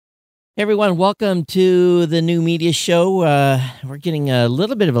Hey everyone, welcome to the new media show. We're getting a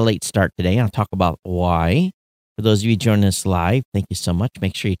little bit of a late start today. I'll talk about why. For those of you joining us live, thank you so much.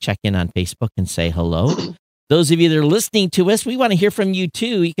 Make sure you check in on Facebook and say hello. Those of you that are listening to us, we want to hear from you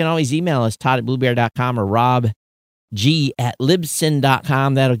too. You can always email us, todd@bluebear.com or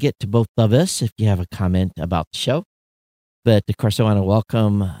robg@libsyn.com. That'll get to both of us if you have a comment about the show. But of course, I want to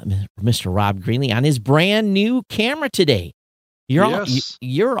welcome Mr. Rob Greenlee on his brand new camera today.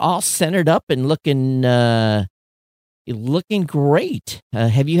 You're all centered up and looking great.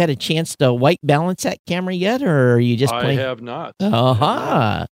 Have you had a chance to white balance that camera yet, or are you just playing? I have not.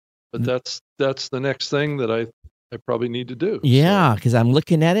 Uh-huh. But that's the next thing that I probably need to do. Yeah, because I'm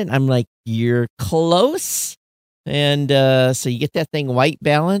looking at it and I'm like, you're close. And so you get that thing white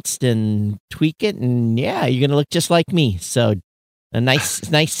balanced and tweak it, and yeah, you're gonna look just like me. So a nice,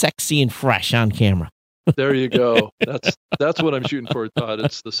 sexy and fresh on camera. There you go. That's what I'm shooting for, Todd.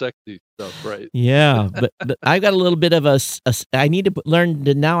 It's the sexy stuff, right? Yeah, but I've got a little bit of I need to learn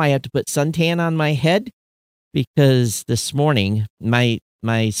to now. I have to put suntan on my head because this morning my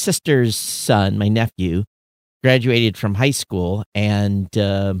sister's son, my nephew, graduated from high school and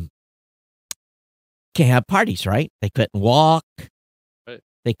can't have parties. Right? They couldn't walk. Right.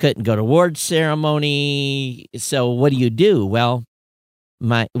 They couldn't go to award ceremony. So what do? Well,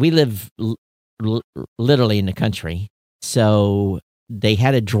 we live literally in the country, so they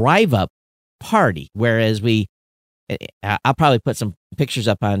had a drive-up party, whereas I'll probably put some pictures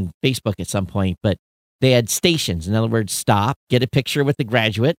up on Facebook at some point, but they had stations. In other words, stop, get a picture with the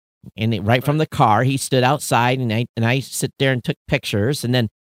graduate, and right from the car, he stood outside, and I sit there and took pictures, and then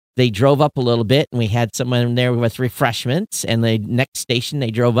they drove up a little bit, and we had someone there with refreshments, and the next station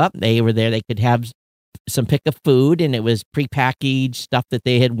they drove up, they were there, they could have some pick of food, and it was prepackaged stuff that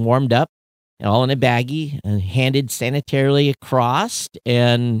they had warmed up, all in a baggie and handed sanitarily across.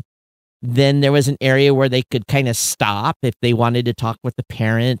 And then there was an area where they could kind of stop if they wanted to talk with the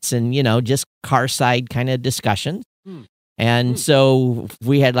parents and, just car side kind of discussions. And so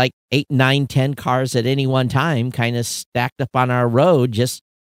we had like 8, 9, 10 cars at any one time kind of stacked up on our road.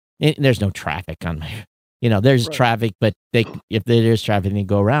 There's no traffic on my, there's traffic, but if there's traffic, they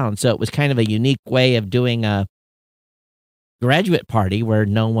go around. So it was kind of a unique way of doing a graduate party where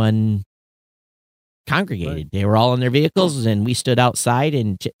no one congregated. Right. They were all in their vehicles, and we stood outside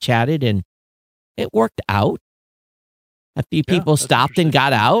and chatted, and it worked out. A few people stopped and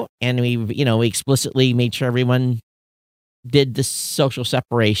got out, and we explicitly made sure everyone did the social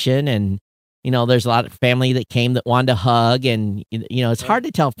separation. And there's a lot of family that came that wanted to hug, and it's hard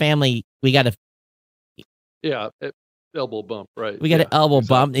to tell family. We got elbow bump, right? We got an elbow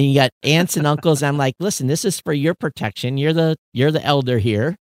bump, and you got aunts and uncles. I'm like, listen, this is for your protection. You're the elder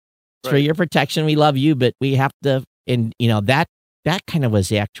here. It's for your protection. We love you, but we have to, and that kind of was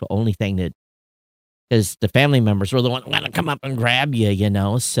the actual only thing that, because the family members were the one who want to come up and grab you,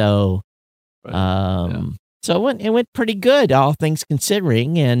 so, so it went pretty good, all things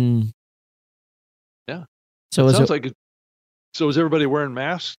considering, and so it sounds like it. So was everybody wearing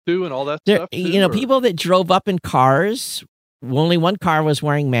masks too, and all that stuff? Too, people that drove up in cars. Only one car was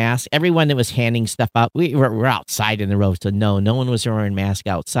wearing masks. Everyone that was handing stuff out, we were outside in the road, so no one was wearing masks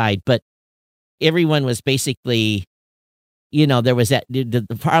outside. But everyone was basically, there was that.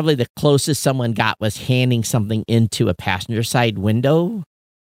 Probably the closest someone got was handing something into a passenger side window.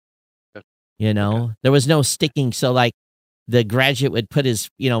 There was no sticking. So like the graduate would put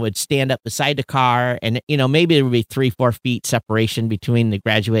would stand up beside the car, and maybe there would be 3-4 feet separation between the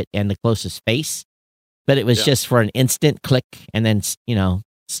graduate and the closest face. But it was just for an instant click and then,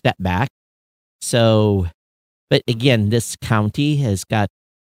 step back. So, but again, this county has got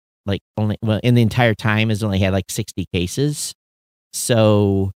in the entire time has only had like 60 cases.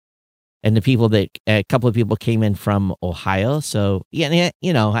 So, and a couple of people came in from Ohio. So,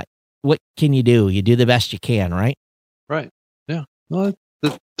 what can you do? You do the best you can, right? Right. Yeah. Well,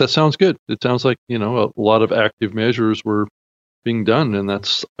 that sounds good. It sounds like, a lot of active measures were being done, and I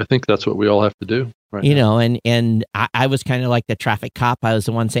think that's what we all have to do. Right now. And I was kind of like the traffic cop. I was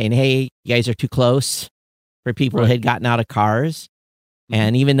the one saying, hey, you guys are too close for people who had gotten out of cars.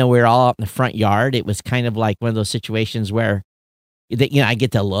 And even though we were all out in the front yard, it was kind of like one of those situations where, I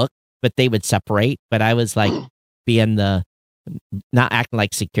get to look, but they would separate. But I was like being not acting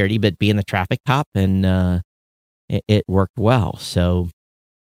like security, but being the traffic cop. And it worked well. So,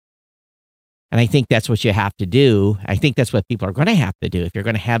 and I think that's what you have to do. I think that's what people are going to have to do. If you're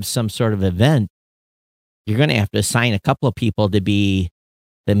going to have some sort of event, you're going to have to assign a couple of people to be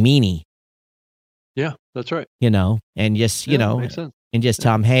the meanie. Yeah, that's right. And just, makes sense. And just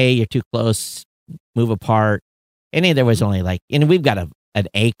tell them, hey, you're too close, move apart. And there was only and we've got a an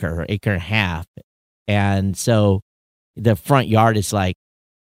acre and a half. And so the front yard is like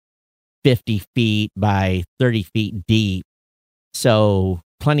 50 feet by 30 feet deep. So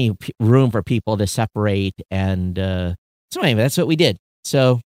plenty of room for people to separate. And so anyway, that's what we did.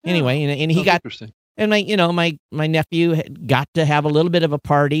 So anyway, and he got, and my nephew got to have a little bit of a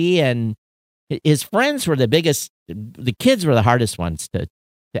party, and his friends were the biggest. The kids were the hardest ones to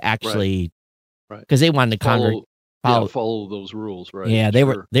actually, right? Because they wanted to follow those rules, right? Yeah, they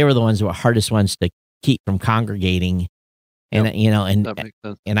were the ones who were hardest ones to keep from congregating, and that makes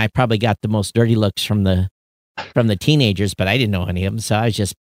sense. And I probably got the most dirty looks from the teenagers, but I didn't know any of them, so I was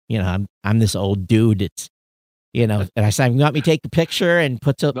just I'm this old dude. It's and I said, "You want me to take a picture and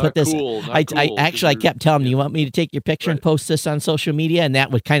put this?" Cool, I kept telling them, "You want me to take your picture and post this on social media?" And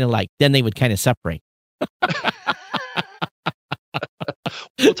that would kind of then they would kind of separate.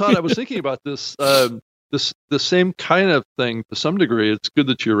 Well, Todd, I was thinking about this the same kind of thing to some degree. It's good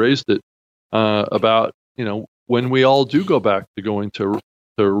that you raised it about when we all do go back to going to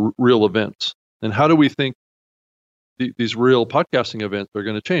real events, and how do we think these real podcasting events are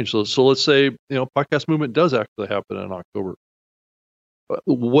going to change? So let's say Podcast Movement does actually happen in October.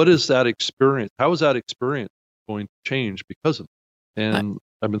 What is that experience? How is that experience going to change because of it? And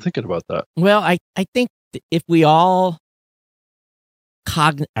I've been thinking about that. Well, I think if we all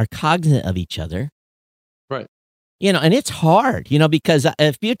are cognizant of each other, right? And it's hard, because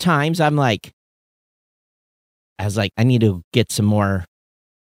a few times I was like, I need to get some more.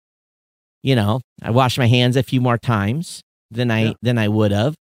 I washed my hands a few more times than I would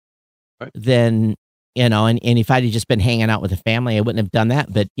have. Right. Then, and if I'd have just been hanging out with the family, I wouldn't have done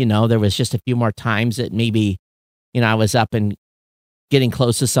that. But, there was just a few more times that maybe, I was up and getting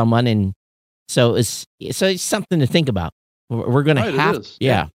close to someone. And so it's something to think about. We're going to have,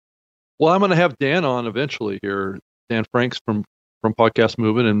 yeah. Well, I'm going to have Dan on eventually here, Dan Franks from Podcast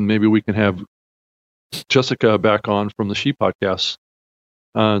Movement, and maybe we can have Jessica back on from the She Podcast.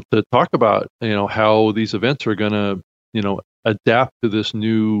 To talk about how these events are going to adapt to this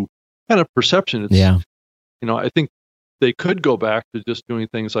new kind of perception. I think they could go back to just doing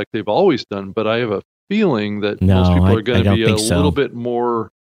things like they've always done, but I have a feeling that most people are going to be a little bit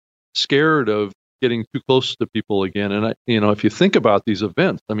more scared of getting too close to people again. And if you think about these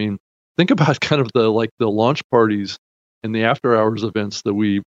events, think about kind of the launch parties and the after hours events that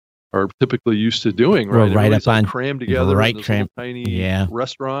we are typically used to doing, right? Well, right up on crammed together right in this tiny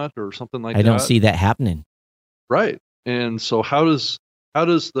restaurant or something like that. I don't see that happening. Right. And so how does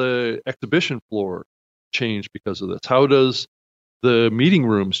the exhibition floor change because of this? How does the meeting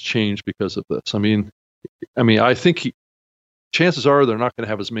rooms change because of this? I think chances are they're not going to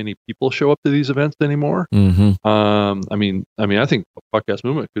have as many people show up to these events anymore. Mm-hmm. I think Podcast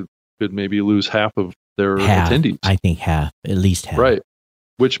Movement could maybe lose half of their attendees. I think half, at least half. Right.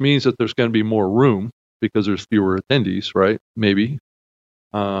 Which means that there's going to be more room because there's fewer attendees, right? Maybe.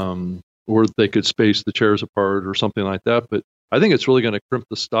 Or they could space the chairs apart or something like that. But I think it's really going to crimp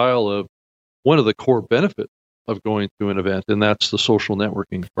the style of one of the core benefits of going to an event, and that's the social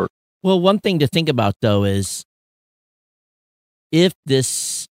networking part. Well, one thing to think about, though, is if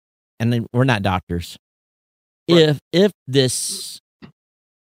this, and then we're not doctors, right. if this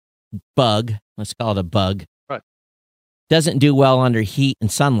bug, let's call it a bug, doesn't do well under heat and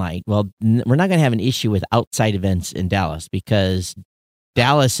sunlight, well, we're not going to have an issue with outside events in Dallas, because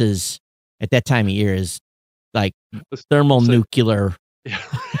Dallas is, at that time of year, is like thermonuclear.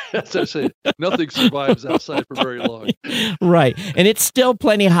 As I say, nothing survives outside for very long. Right. And it's still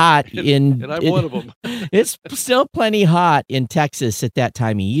plenty hot and I'm one of them. It's still plenty hot in Texas at that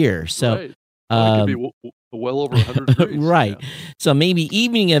time of year. So right. It could be well over 100 degrees. Right. Yeah. So maybe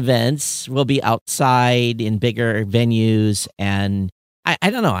evening events will be outside in bigger venues. And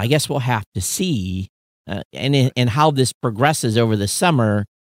I don't know. I guess we'll have to see and how this progresses over the summer.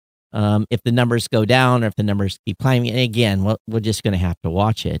 If the numbers go down or if the numbers keep climbing. And again, we're just going to have to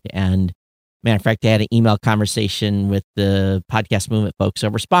watch it. And matter of fact, I had an email conversation with the Podcast Movement folks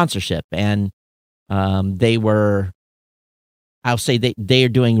over sponsorship. And they were, I'll say they are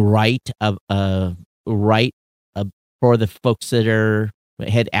doing right for the folks that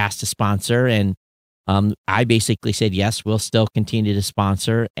had asked to sponsor. And I basically said, yes, we'll still continue to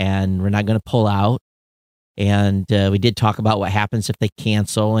sponsor and we're not going to pull out. And we did talk about what happens if they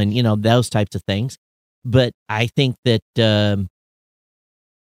cancel and, those types of things. But I think that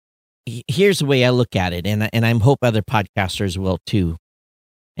here's the way I look at it. And I hope other podcasters will too,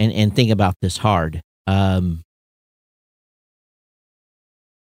 and think about this hard.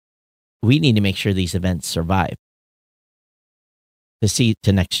 We need to make sure these events survive to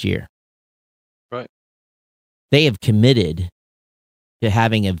next year. Right. They have committed to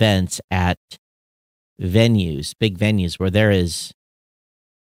having events at venues, big venues where there is.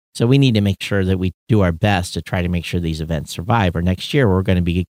 So we need to make sure that we do our best to try to make sure these events survive. Or next year, we're going to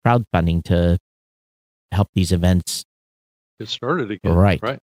be crowdfunding to help these events get started again.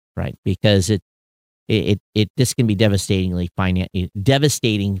 Right. Because this can be devastating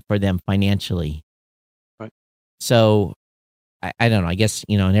for them financially. Right. So I don't know. I guess,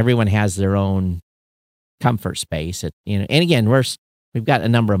 and everyone has their own comfort space. And again, we've got a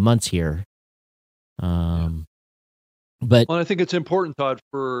number of months here. But I think it's important, Todd,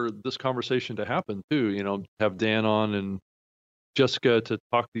 for this conversation to happen too. Have Dan on and Jessica to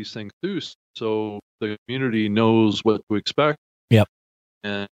talk these things through, so the community knows what to expect. Yep.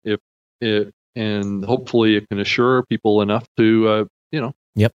 And and hopefully it can assure people enough to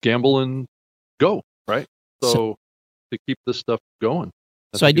gamble and go right. So to keep this stuff going.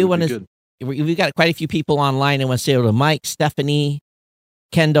 So I do want to. We've got quite a few people online. I want to say hello to Mike, Stephanie,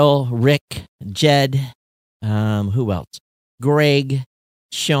 Kendall, Rick, Jed. Who else? Greg,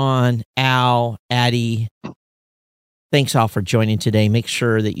 Sean, Al, Addie. Thanks all for joining today. Make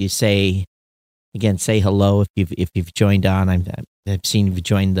sure that you say hello if you've joined on. I've seen you've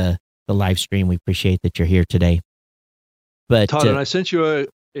joined the live stream. We appreciate that you're here today. But Todd, and I sent you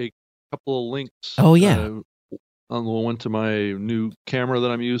a couple of links. Oh yeah. On the one to my new camera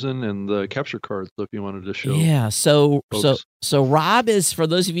that I'm using and the capture card. So if you wanted to show. Yeah. So folks. so Rob is, for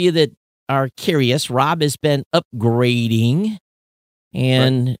those of you that are curious, Rob has been upgrading,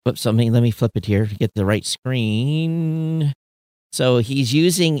 and let me flip it here to get the right screen. So he's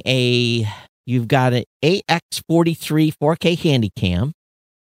using you've got an AX43 4K Handycam.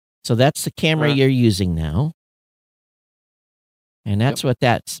 So that's the camera you're using now. And that's what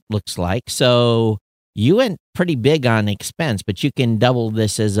that looks like. So you went pretty big on expense, but you can double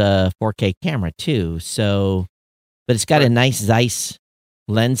this as a 4K camera too. So, but it's got a nice Zeiss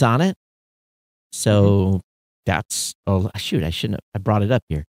lens on it. So that's, I shouldn't have, I brought it up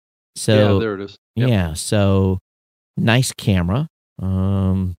here. So yeah, there it is. Yep. Yeah. So nice camera.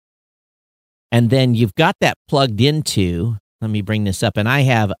 And then you've got that plugged into, let me bring this up. And I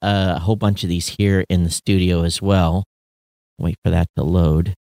have a whole bunch of these here in the studio as well. Wait for that to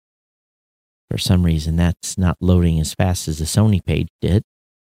load. For some reason, that's not loading as fast as the Sony page did.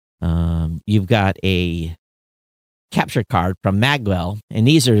 You've got a capture card from Magwell, and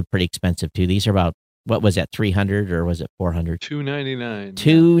these are pretty expensive too. These are about, what was that, 300 or was it 400? $299.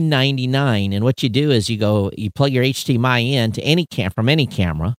 $299. And what you do is you plug your HDMI in to from any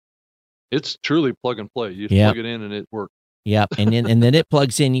camera. It's truly plug and play. You plug it in and it works. Yep. And then it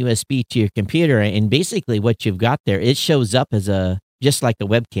plugs in USB to your computer. And basically what you've got there, it shows up as just like a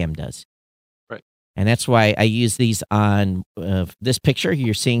webcam does. Right. And that's why I use these on this picture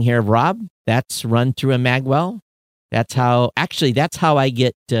you're seeing here of Rob. That's run through a Magwell. That's how I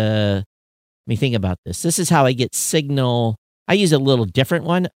get, let me think about this. This is how I get signal. I use a little different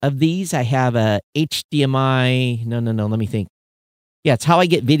one of these. I have a HDMI. No, let me think. Yeah, it's how I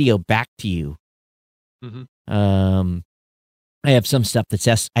get video back to you. Mm-hmm. I have some stuff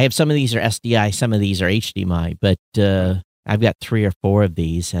I have some of these are SDI, some of these are HDMI, but I've got 3 or 4 of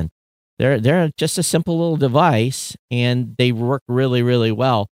these, and they're just a simple little device, and they work really, really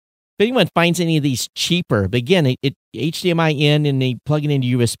well. If anyone finds any of these cheaper, but again, it HDMI in, and they plug it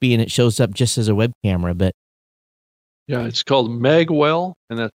into USB, and it shows up just as a web camera. But yeah, it's called Magwell,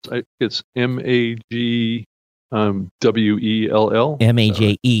 and it's MAGWELL.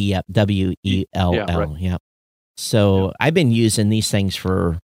 MAJE, yep, WELL, Yeah, right. yep. So I've been using these things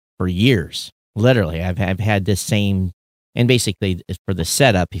for years. Literally, I've had this same, and basically for the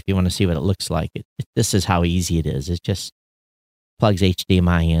setup, if you want to see what it looks like, this is how easy it is. It just plugs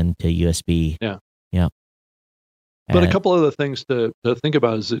HDMI into USB. Yeah. Yep. But a couple other things to think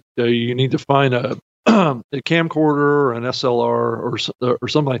about is that you need to find a camcorder or an SLR or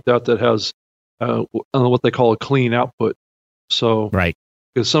something like that has what they call a clean output. So right,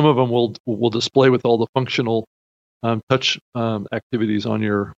 because some of them will display with all the functional touch activities on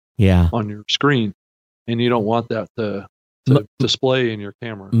your screen, and you don't want that to display in your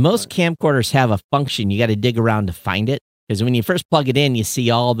camera. Most camcorders have a function. You got to dig around to find it, because when you first plug it in, you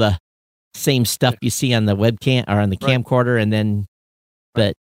see all the same stuff you see on the webcam or on the camcorder, and then.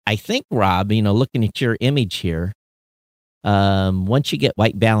 But I think, Rob, looking at your image here, once you get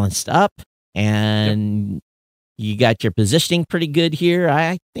white balanced up and you got your positioning pretty good here,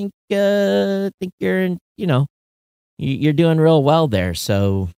 I think you're you're doing real well there.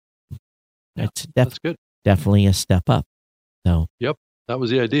 So that's good. Definitely a step up. So yep, that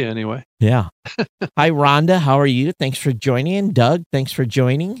was the idea anyway. Yeah. Hi, Rhonda. How are you? Thanks for joining. Doug, thanks for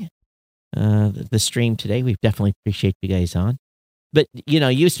joining the stream today. We definitely appreciate you guys on. But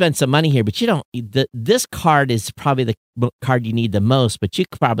you spend some money here, but you don't. This card is probably the card you need the most. But you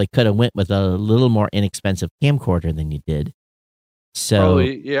probably could have went with a little more inexpensive camcorder than you did. So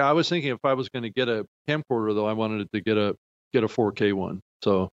probably, yeah. I was thinking if I was going to get a camcorder, though, I wanted to get a 4K one.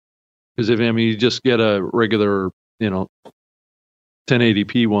 So because you just get a regular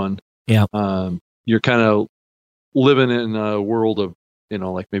 1080p one, yeah, you're kind of living in a world of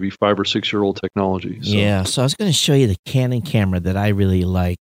like maybe 5 or 6 year old technology. So. Yeah. So I was going to show you the Canon camera that I really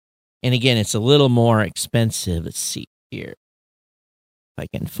like, and again, it's a little more expensive. Let's see here if I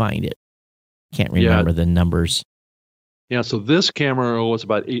can find it. Can't remember the numbers. Yeah. So this camera was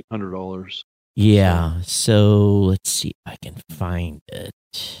about $800. Yeah. So let's see if I can find it.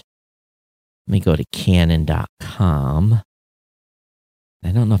 Let me go to Canon.com.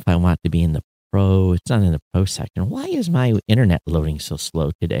 I don't know if I want to be in the Pro. It's not in the Pro section. Why is my internet loading so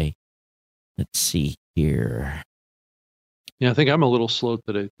slow today? Let's see here. Yeah, I think I'm a little slow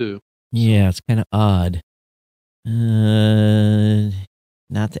today too. Yeah, it's kind of odd. Not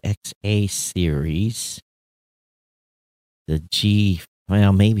the XA series. The G.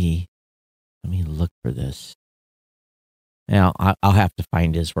 Well, maybe. Let me look for this. Now, I'll have to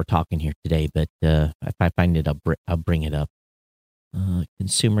find it as we're talking here today, but if I find it, I'll bring it up.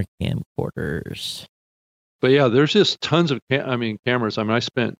 Consumer camcorders. But yeah, there's just tons of cameras. I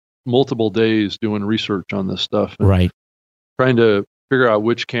spent multiple days doing research on this stuff. Right. Trying to figure out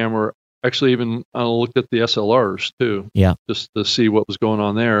which camera. Actually, even I looked at the SLRs too. Yeah. Just to see what was going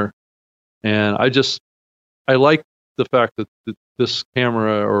on there. And I like the fact that this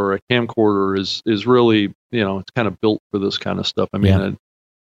camera or a camcorder is really, it's kind of built for this kind of stuff. An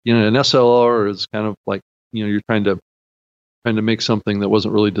SLR is kind of like, you're trying to make something that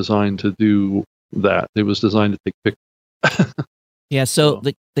wasn't really designed to do that. It was designed to take pictures. Yeah, so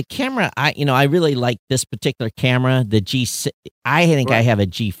the camera, I really like this particular camera, the G6. I think I have a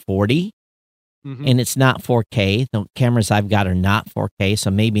G40, and it's not 4K. The cameras I've got are not 4K, so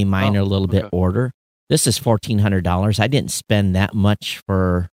maybe mine are a little bit older. This is $1,400. I didn't spend that much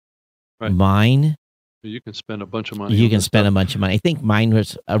for mine. You can spend a bunch of money. You can spend a bunch of money. I think mine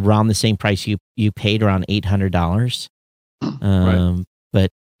was around the same price you paid, around $800. But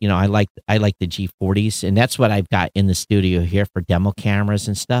I like the G40s, and that's what I've got in the studio here for demo cameras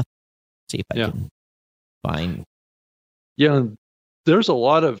and stuff. See if I can find. Yeah, there's a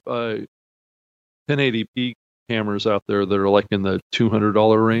lot of 1080p cameras out there that are like in the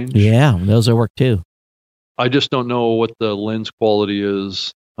 $200 range. Yeah, those will work too. I just don't know what the lens quality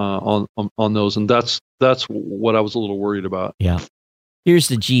is on those, and that's what I was a little worried about. Yeah, here's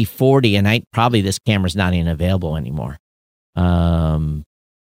the G40, and probably this camera's not even available anymore.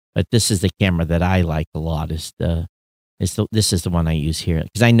 But this is the camera that I like a lot. This is the one I use here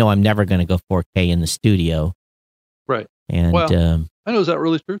because I know I'm never going to go 4K in the studio. Right. And I know, is that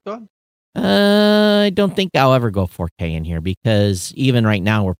really true, Todd? I don't think I'll ever go 4K in here because even right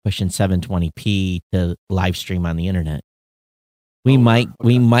now we're pushing 720p to live stream on the internet. We might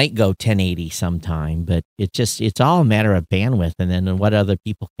go 1080 sometime, but it's all a matter of bandwidth and then what other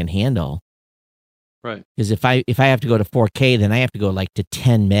people can handle. Right. Because if I have to go to 4K, then I have to go like to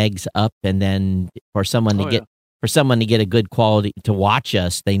 10 megs up, and then for someone to get a good quality to watch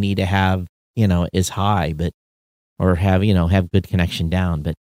us, they need to have is high, or have good connection down.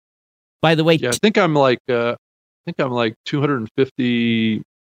 But by the way, I think I'm like 250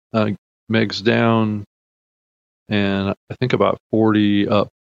 megs down, and I think about 40 up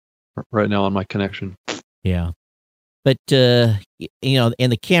right now on my connection. Yeah. But, in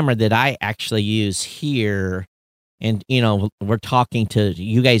the camera that I actually use here, and, we're talking to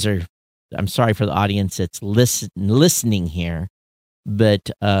you guys I'm sorry for the audience that's listening here, but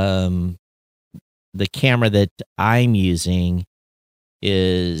the camera that I'm using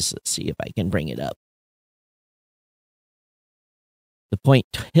is, let's see if I can bring it up. The point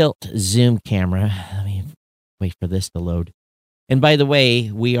tilt zoom camera. Let me wait for this to load. And by the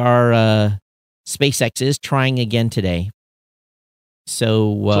way, we are, SpaceX is trying again today. So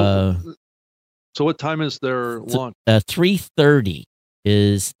what time is their launch? 3:30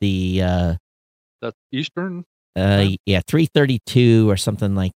 is the that's Eastern? 3:32 or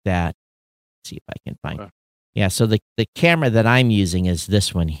something like that. Let's see if I can find it. Yeah, so the camera that I'm using is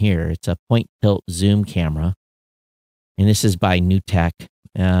this one here. It's a point tilt zoom camera. And this is by NewTek.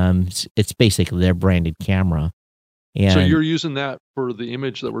 It's basically their branded camera. And so you're using that for the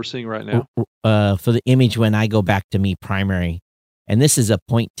image that we're seeing right now? For the image when I go back to me primary. And this is a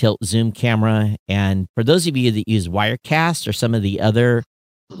point tilt zoom camera. And for those of you that use Wirecast or some of the other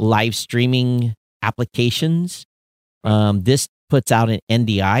live streaming applications, this puts out an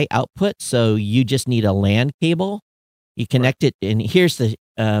NDI output. So you just need a LAN cable You connect it, and here's the.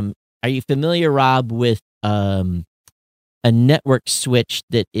 Are you familiar, Rob, with a network switch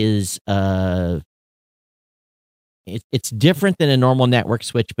that is it's different than a normal network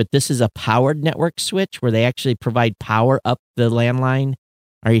switch, but this is a powered network switch where they actually provide power up the landline.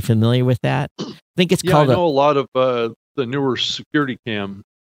 Are you familiar with that? I think it's called. I know a lot of the newer security cam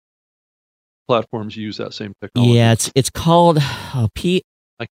platforms use that same technology. Yeah, it's called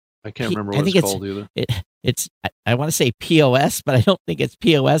I can't remember what it's called either. I want to say POS, but I don't think it's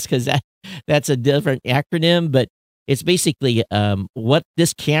POS because that's a different acronym. But it's basically what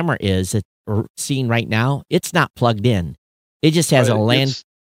this camera is that we're seeing right now. It's not plugged in. It just has a LAN.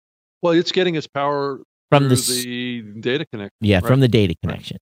 It's getting its power from the data connection. Yeah, from the data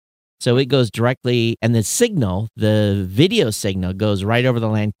connection. So it goes directly, and the video signal goes right over the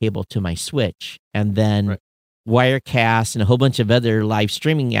LAN cable to my switch, and then Wirecast and a whole bunch of other live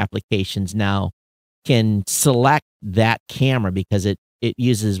streaming applications now can select that camera because it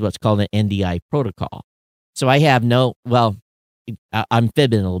uses what's called an NDI protocol. So I have I'm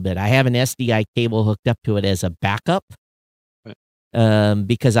fibbing a little bit. I have an SDI cable hooked up to it as a backup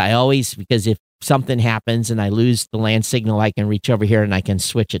because if something happens and I lose the LAN signal, I can reach over here and I can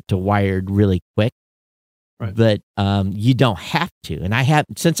switch it to wired really quick. Right. But you don't have to. And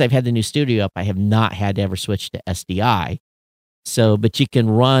since I've had the new studio up, I have not had to ever switch to SDI. So, but you can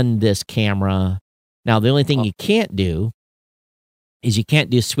run this camera. Now, the only thing you can't do is you can't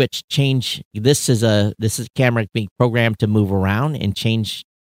do switch change. This is a camera being programmed to move around and change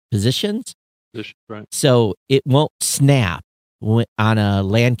positions. Right. So it won't snap on a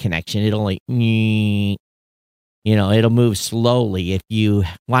LAN connection. It'll it'll move slowly. If you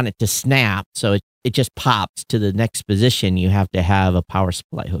want it to snap, so it just pops to the next position, you have to have a power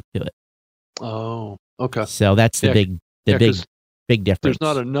supply hooked to it. Oh, okay. So that's the big difference. There's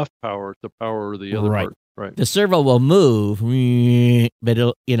not enough power to power the other part. Right. The servo will move, but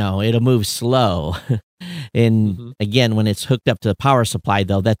it'll move slow. And again, when it's hooked up to the power supply,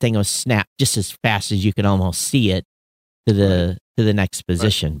 though, that thing will snap just as fast as you can almost see it to the next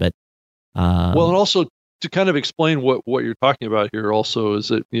position. Right. But and also to kind of explain what you're talking about here, also is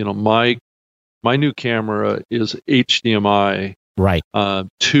that my new camera is HDMI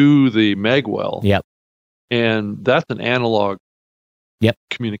to the Magwell. Yep. And that's an analog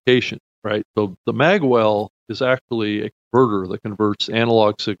communication, right? So the Magwell is actually a converter that converts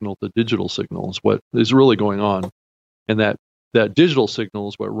analog signal to digital signal is what is really going on. And that digital signal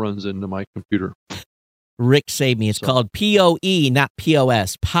is what runs into my computer. Rick saved me. It's called PoE, not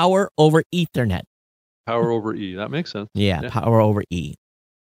POS. Power over Ethernet. Power over E. That makes sense. Yeah, power over E.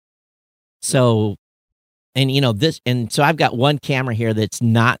 So, so I've got one camera here that's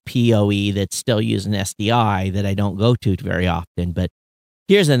not PoE that's still using SDI that I don't go to very often. But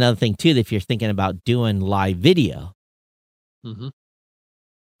here's another thing too, that if you're thinking about doing live video, and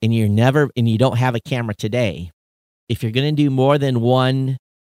you don't have a camera today, if you're going to do more than one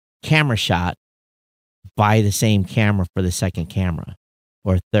camera shot, buy the same camera for the second camera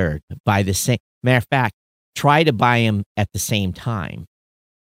or third. Buy the same. Matter of fact, try to buy them at the same time.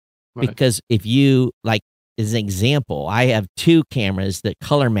 Right. Because if you, like, as an example, I have two cameras that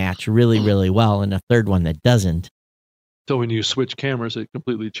color match really, really well and a third one that doesn't. So when you switch cameras, it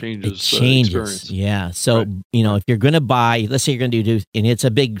completely changes the experience. Yeah. So, if you're going to buy, let's say you're going to do, and it's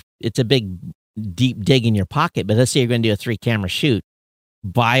a big deep dig in your pocket, but let's say you're going to do a 3-camera shoot,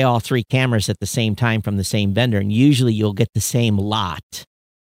 buy all 3 cameras at the same time from the same vendor, and usually you'll get the same lot.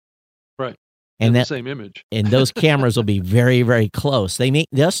 Right. And the same image. And those cameras will be very, very close.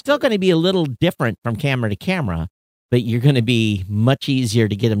 They're still going to be a little different from camera to camera, but you're going to be much easier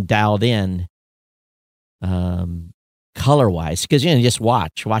to get them dialed in color-wise. Because, just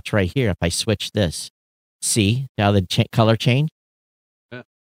watch right here. If I switch this, see how the color change? Yeah.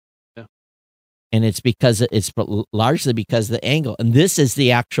 And it's largely because of the angle. And this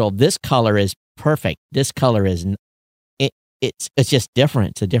color is perfect. This color is, it's just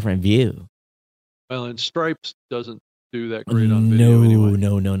different. It's a different view. Well, and Stripes doesn't do that great on video anyway.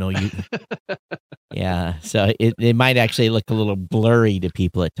 No. Yeah, so it might actually look a little blurry to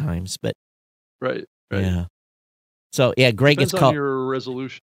people at times, but right. Yeah. So Greg, depends it's called on your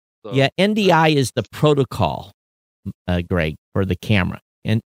resolution. So. Yeah, NDI is the protocol, Greg, for the camera,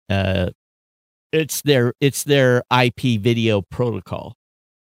 and it's their IP video protocol,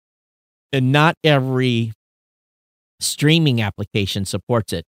 and not every streaming application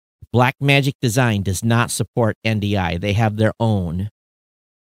supports it. Blackmagic Design does not support NDI. They have their own.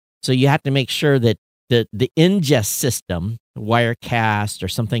 So you have to make sure that the ingest system, Wirecast or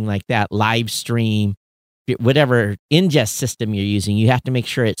something like that, live stream, whatever ingest system you're using, you have to make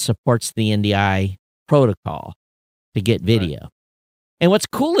sure it supports the NDI protocol. to get video. Right. And what's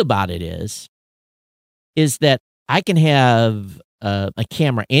cool about it is that I can have a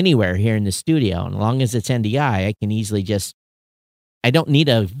camera anywhere here in the studio. And as long as it's NDI, I can easily I don't need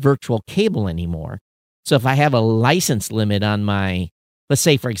a virtual cable anymore. So if I have a license limit on let's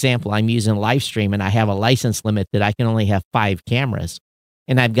say, for example, I'm using Livestream and I have a license limit that I can only have 5 cameras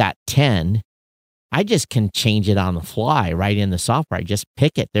and I've got 10, I just can change it on the fly right in the software. I just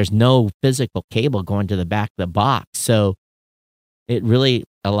pick it. There's no physical cable going to the back of the box. So it really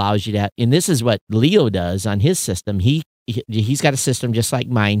allows you to and this is what Leo does on his system. He's got a system just like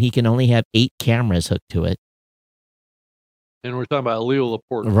mine. He can only have 8 cameras hooked to it. And we're talking about Leo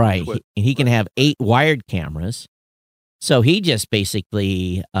Laporte. Right. He can have 8 wired cameras. So he just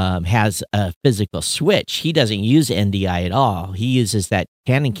basically has a physical switch. He doesn't use NDI at all. He uses that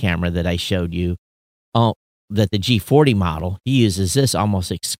Canon camera that I showed you, that the G40 model. He uses this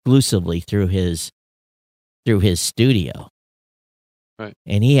almost exclusively through his studio. Right.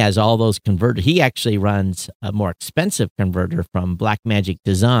 And he has all those converters. He actually runs a more expensive converter from Blackmagic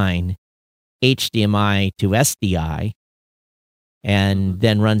Design, HDMI to SDI, and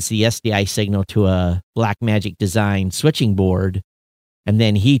then runs the SDI signal to a Blackmagic Design switching board, and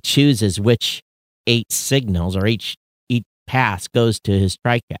then he chooses which 8 signals or each pass goes to his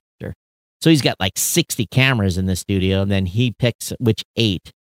TriCaster. So he's got like 60 cameras in the studio, and then he picks which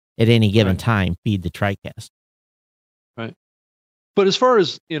 8 at any given time feed the TriCaster. Right. But as far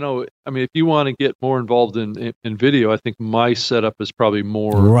as, if you want to get more involved in video, I think my setup is probably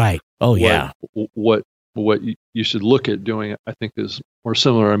more right. Oh, yeah. What you should look at doing, I think, is more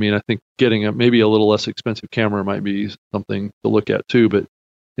similar. I mean, I think getting maybe a little less expensive camera might be something to look at too. But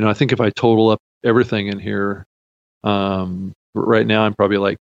I think if I total up everything in here, right now I'm probably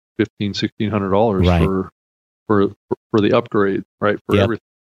like $1,500-$1,600 for the upgrade, right, for everything.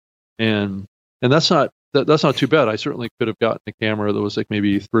 And that's not too bad. I certainly could have gotten a camera that was like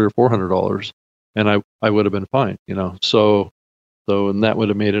maybe $300 or $400, and I would have been fine, So and that would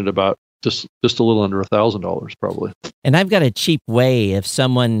have made it about just a little under $1,000 probably. And I've got a cheap way if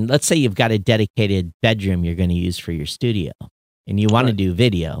someone, let's say you've got a dedicated bedroom you're going to use for your studio and you want to do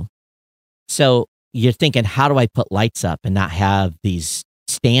video. So you're thinking, how do I put lights up and not have these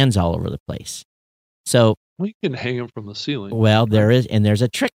stands all over the place? So you can hang them from the ceiling. Well, there's a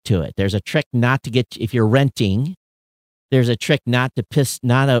trick to it. There's a trick not to if you're renting, there's a trick not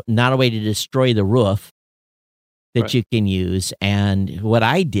a way to destroy the roof that you can use. And what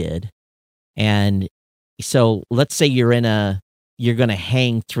I did, and so let's say you're going to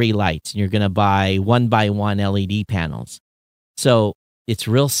hang 3 lights and you're going to buy 1x1 LED panels. So it's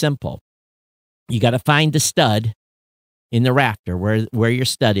real simple. You got to find the stud in the rafter where your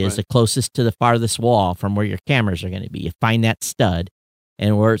stud is, the closest to the farthest wall from where your cameras are going to be. You find that stud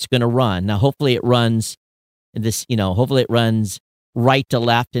and where it's going to run. Now, hopefully it runs right to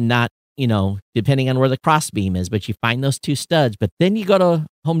left and not, depending on where the cross beam is, but you find those 2 studs, but then you go to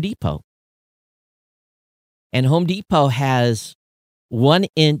Home Depot. And Home Depot has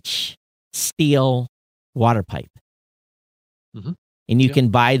 1-inch steel water pipe. Mm-hmm. And you can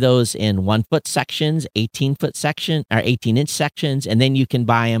buy those in 1-foot sections, 18-foot section, or 18-inch sections, and then you can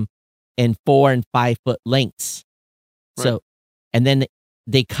buy them in 4 and 5-foot lengths. Right. So, and then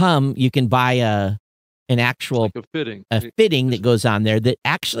you can buy an actual like a fitting that goes on there that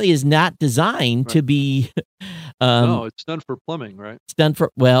actually is not designed to be. No, it's done for plumbing, right? It's done for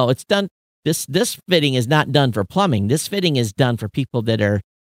it's done. This fitting is not done for plumbing. This fitting is done for people that are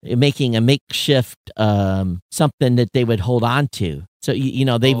making a makeshift something that they would hold on to. So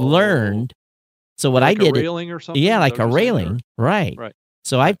they've learned. So what like I did, a railing or something. Yeah, like a railing, right? Right.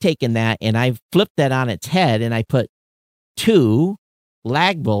 So I've taken that and I've flipped that on its head, and I put 2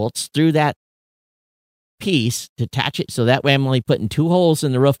 lag bolts through that piece to attach it. So that way I'm only putting 2 holes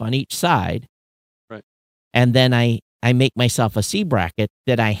in the roof on each side. Right. And then I make myself a C bracket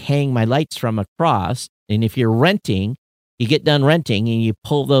that I hang my lights from across. And if you're renting, you get done renting and you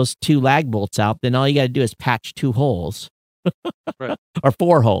pull those 2 lag bolts out, then all you got to do is patch 2 holes. Right. Or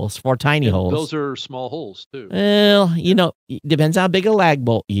 4 holes, 4 tiny holes. Those are small holes too. Well, it depends how big a lag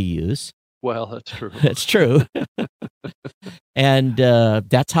bolt you use. Well, that's true. That's true. And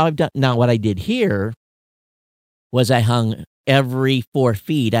that's how I've done. Now, what I did here was I hung every 4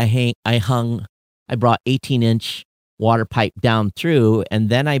 feet. I brought 18-inch water pipe down through, and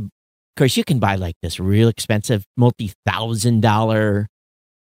then of course, you can buy like this real expensive multi-thousand dollar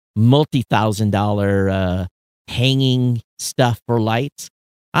hanging stuff for lights.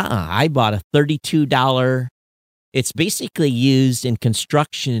 I bought a $32. It's basically used in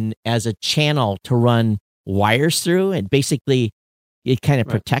construction as a channel to run wires through, and basically it kind of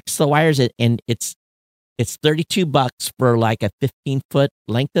protects the wires, and it's It's $32 for like a 15-foot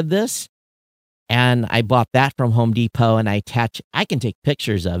length of this. And I bought that from Home Depot, and I can take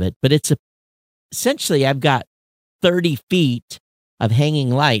pictures of it, but essentially I've got 30 feet of hanging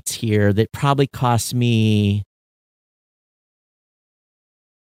lights here that probably cost me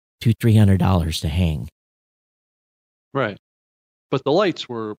 $200-$300 to hang. Right. But the lights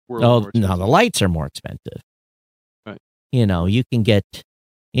were Oh, no, the lights are more expensive. Right. You know, you can get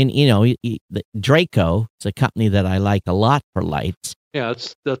the Draco, it's a company that I like a lot for lights. Yeah,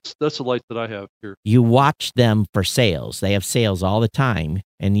 that's the light that I have here. You watch them for sales. They have sales all the time.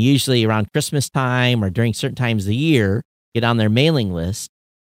 And usually around Christmas time or during certain times of the year, get on their mailing list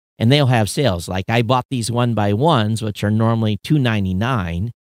and they'll have sales. Like I bought these 1x1s, which are normally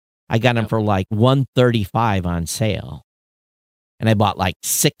 $2.99. I got them for like $135 on sale. And I bought like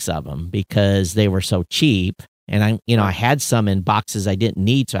 6 of them because they were so cheap. And I had some in boxes I didn't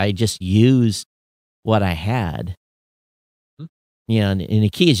need, so I just used what I had. And the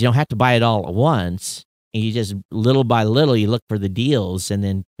key is you don't have to buy it all at once. And you just little by little, you look for the deals. And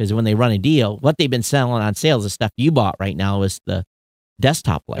then, because when they run a deal, what they've been selling on sales, the stuff you bought right now is the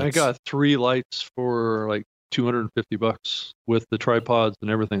desktop lights. I got 3 lights for like $250 with the tripods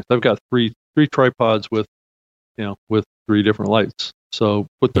and everything. So I've got three tripods with 3 different lights. So,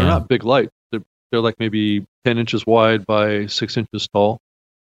 but they're not big lights. They're like maybe 10 inches wide by 6 inches tall.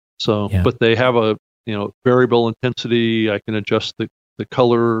 So, but they have a variable intensity. I can adjust the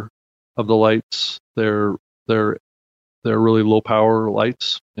color of the lights. They're really low power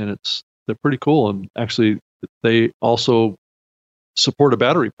lights, and they're pretty cool. And actually, they also support a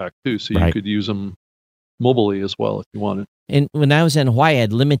battery pack too, so you could use them mobily as well if you wanted. And when I was in Hawaii, I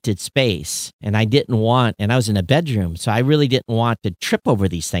had limited space, and I was in a bedroom, so I really didn't want to trip over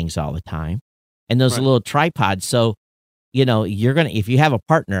these things all the time. And those little tripods. So, if you have a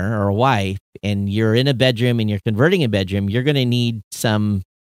partner or a wife and you're in a bedroom and you're converting a bedroom, you're going to need some,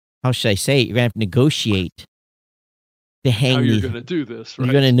 how should I say it? You're going to have to negotiate to hang how you're going to do this, right?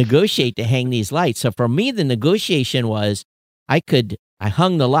 You're going to negotiate to hang these lights. So for me, the negotiation was I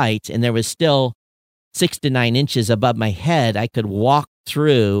hung the lights and there was still 6 to 9 inches above my head. I could walk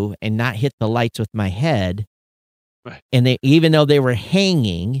through and not hit the lights with my head. Right. And even though they were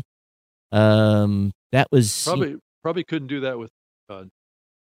hanging, that was probably couldn't do that with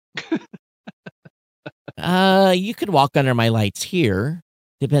you could walk under my lights here.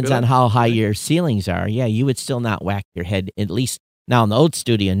 Depends on how high your ceilings are. Yeah, you would still not whack your head. At least now in the old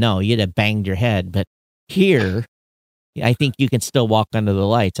studio, no, you'd have banged your head. But here, I think you can still walk under the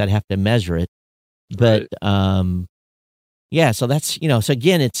lights. I'd have to measure it. But so that's so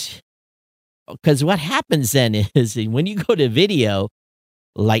again, it's because what happens then is when you go to video.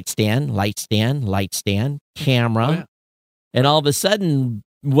 Light stand, camera. And all of a sudden,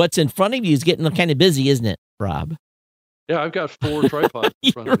 what's in front of you is getting kind of busy, isn't it, Rob? Yeah, I've got 4 tripods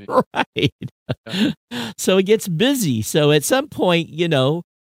in front of me. Right. Yeah. So it gets busy. So at some point, you don't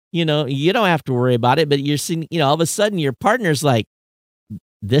have to worry about it, but you're seeing, all of a sudden your partner's like,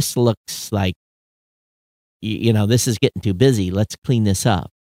 this looks like, this is getting too busy. Let's clean this up.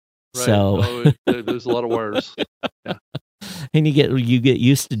 Right. So there's a lot of wires. Yeah. And you get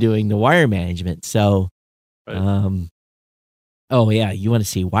used to doing the wire management. So, you want to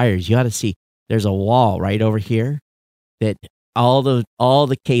see wires. You ought to see. There's a wall right over here that all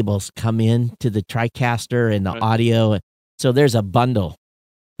the cables come in to the TriCaster and the audio. So there's a bundle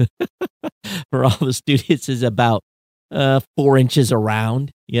for all the studios is about 4 inches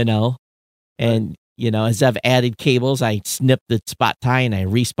around. And as I've added cables, I snip the spot tie and I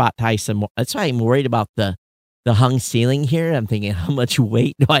re-spot tie some more. That's why I'm worried about the hung ceiling here. I'm thinking, how much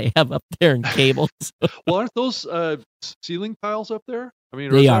weight do I have up there in cables? Well, aren't those ceiling tiles up there? I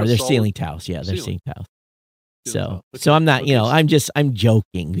mean, they are. They're ceiling tiles. Yeah, they're ceiling tiles. So I'm not, I'm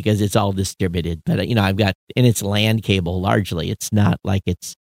joking because it's all distributed. But I've got, and it's land cable largely. It's not like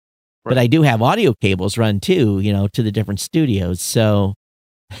it's, but I do have audio cables run too. To the different studios. So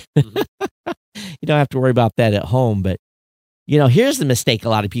you don't have to worry about that at home. But here's the mistake a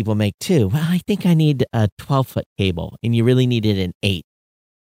lot of people make too. Well, I think I need a 12-foot cable, and you really needed an 8.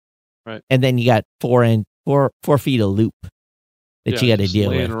 Right. And then you got 4 feet of loop that you got to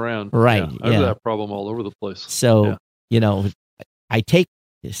deal with. Around. Right. Yeah. I have that problem all over the place. So, I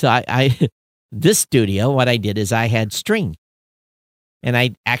this studio, what I did is I had string. And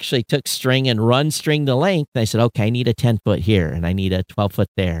I actually took string and run string to length. And I said, okay, I need a 10-foot here, and I need a 12-foot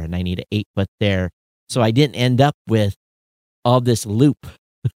there, and I need an 8-foot there. So I didn't end up with all this loop.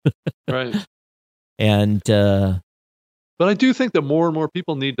 Right. And but I do think that more and more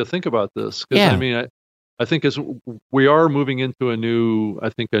people need to think about this. Because I think as we are moving into a new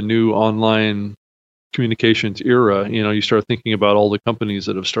online communications era, you start thinking about all the companies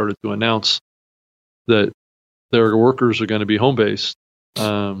that have started to announce that their workers are going to be home-based.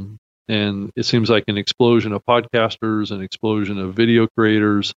 And it seems like an explosion of podcasters, an explosion of video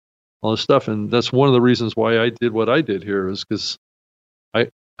creators, all this stuff. And that's one of the reasons why I did what I did here, is because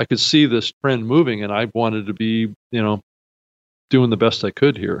I could see this trend moving, and I wanted to be, doing the best I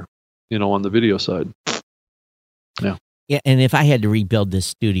could here, on the video side. Yeah. Yeah. And if I had to rebuild this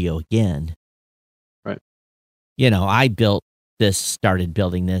studio again, right. I started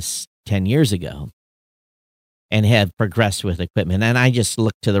building this 10 years ago and have progressed with equipment. And I just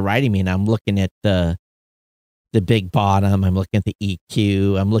look to the right of me, and I'm looking at the big bottom. I'm looking at the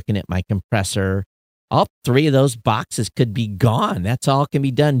EQ. I'm looking at my compressor. All three of those boxes could be gone. That's all can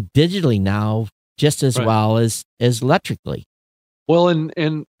be done digitally now, just as well as electrically. Well,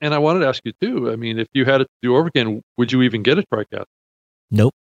 and I wanted to ask you too. I mean, if you had it to do over again, would you even get a TriCast?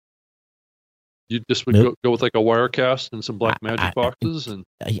 Nope. You just would go with like a Wirecast and some Blackmagic boxes, and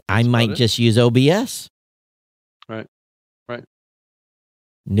I might just use OBS. Right.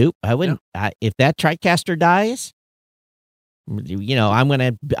 Nope, I wouldn't. If that TriCaster dies,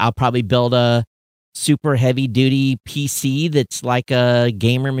 I'll probably build a super heavy duty PC that's like a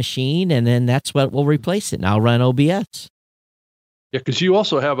gamer machine, and then that's what will replace it. And I'll run OBS. Yeah, because you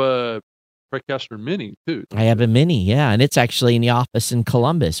also have a TriCaster Mini too. I have a Mini, yeah, and it's actually in the office in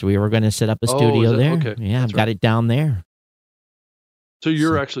Columbus. We were going to set up a studio there. Okay. Yeah, I've got it down there. So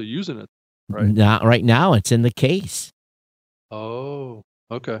you're actually using it, right? Not right now. It's in the case. Oh,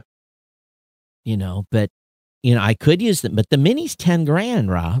 okay. But I could use them, but the Mini's $10,000,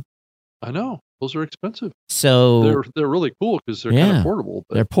 Rob. I know. Those are expensive. So they're really cool because they're kind of portable.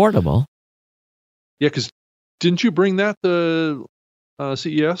 They're portable. Yeah, because didn't you bring that to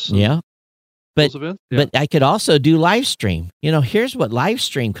CES? Yeah. Those events? Yeah. But I could also do live stream. Here's what live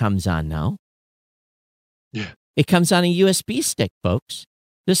stream comes on now. Yeah. It comes on a USB stick, folks.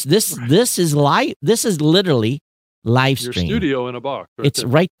 This is live. This is literally live stream. Your studio in a box. It's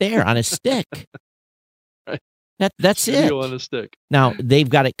right there on a stick. Right. That's studio it. On a stick. Now they've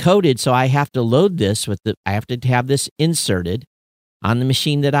got it coded, so I have to load this I have to have this inserted on the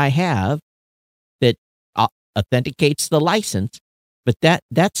machine that I have that authenticates the license. But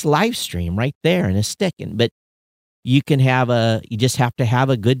that's live stream right there in a stick. But you just have to have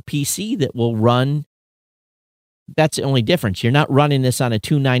a good PC that will run. That's the only difference. You're not running this on a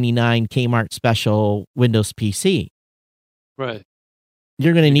 $299 Kmart special Windows PC. Right.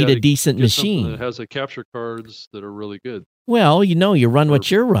 You're going to need a decent machine that has the capture cards that are really good. Well, you run what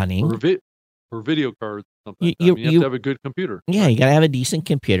you're running. Or video cards. Something you have to have a good computer. Yeah, you got to have a decent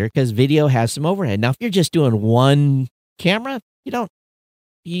computer because video has some overhead. Now, if you're just doing one camera, you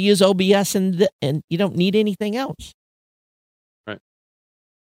use OBS and you don't need anything else. Right.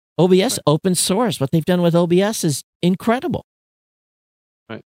 OBS, open source. What they've done with OBS is incredible.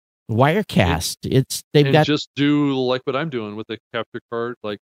 Right. Wirecast. Just do like what I'm doing with the capture card,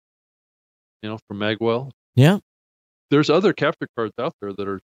 like, from Magwell. Yeah. There's other capture cards out there that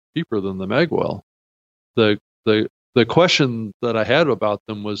are cheaper than the Magwell. The question that I had about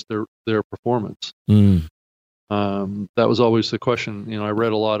them was their performance. That was always the question. I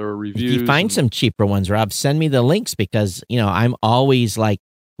read a lot of reviews. If you find some cheaper ones, Rob, send me the links because, I'm always like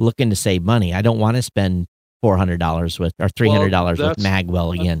looking to save money. I don't want to spend $400 or $300 with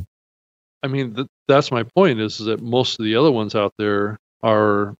Magwell again. I mean, that's my point is that most of the other ones out there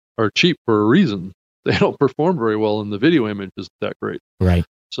are cheap for a reason. They don't perform very well, and the video image isn't that great. Right.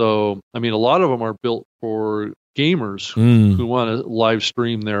 So, I mean, a lot of them are built for gamers who want to live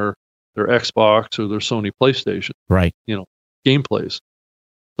stream their Xbox or their Sony PlayStation, right? Gameplays.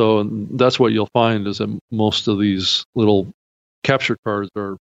 So that's what you'll find is that most of these little capture cards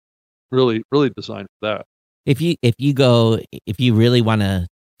are really, really designed for that. If you really want to,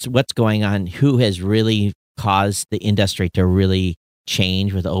 what's going on? Who has really caused the industry to really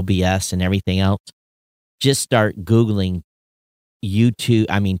change with OBS and everything else? Just start Googling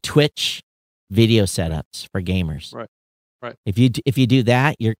Twitch video setups for gamers. Right. Right. If you do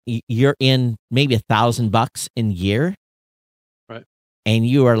that, you're in maybe $1,000 in a year. Right. And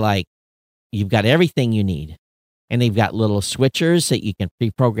you are like, you've got everything you need. And they've got little switchers that you can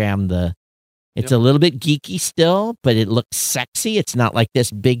pre-program it's a little bit geeky still, but it looks sexy. It's not like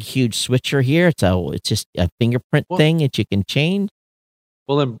this big, huge switcher here. It's just a fingerprint thing that you can change.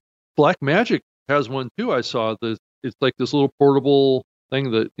 Well, then Blackmagic has one too. I saw it's like this little portable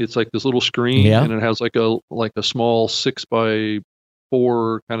thing that it's like this little screen and it has like a small 6x4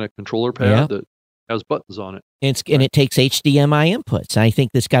 kind of controller pad that has buttons on it. And it takes HDMI inputs. I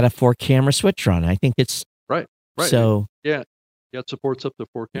think it's got a 4-camera switcher on it. I think it's right. So yeah. Yeah, it supports up to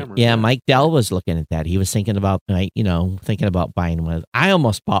 4 cameras. Yeah, Mike Dell was looking at that. He was thinking about, thinking about buying one. I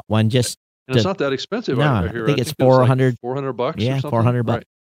almost bought one just. And it's not that expensive. No, I hear. I think it's 400. Like $400 yeah, or something. 400 bucks. Right.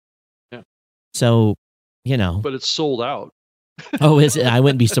 Yeah. So, But it's sold out. Oh, is it? I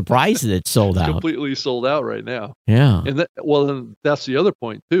wouldn't be surprised that it's sold It's out. completely sold out right now. Yeah. And then that's the other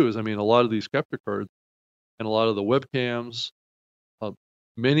point too. Is, I mean, a lot of these capture cards and a lot of the webcams,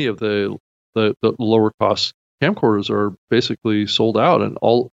 many of the lower cost camcorders are basically sold out, and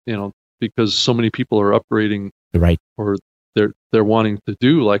all because so many people are upgrading, Right. or they're wanting to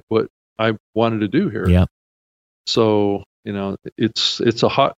do like what I wanted to do here. Yeah. So it's a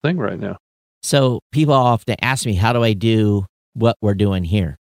hot thing right now. So people often ask me, how do I do what we're doing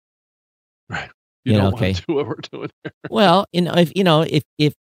here? Right. You don't want to do what we're doing here. Well,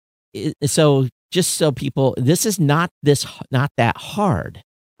 so just so people, this is not that hard.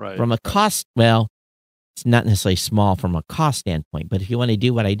 Right. From a cost, well, it's not necessarily small from a cost standpoint, but if you want to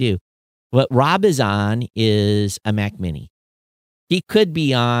do what I do, what Rob is on is a Mac Mini. He could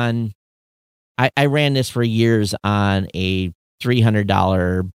be on, I ran this for years on a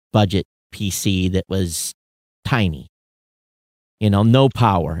 $300 budget PC that was tiny, no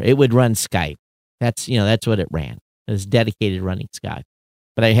power. It would run Skype. That's what it ran. It was dedicated running Skype.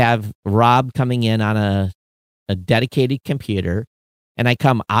 But I have Rob coming in on a dedicated computer, and I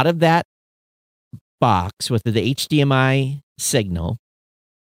come out of that box with the HDMI signal.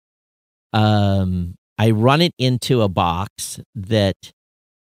 I run it into a box that,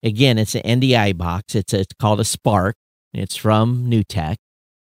 again, it's an NDI box. It's called a Spark. It's from NewTek.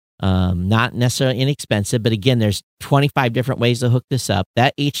 Not necessarily inexpensive, but again, there's 25 different ways to hook this up.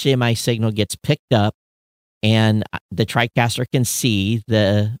 That HDMI signal gets picked up, and the TriCaster can see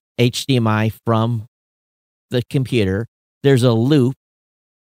the HDMI from the computer. There's a loop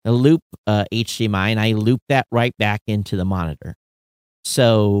HDMI, and I loop that right back into the monitor.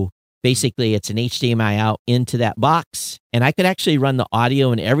 So basically, it's an HDMI out into that box, and I could actually run the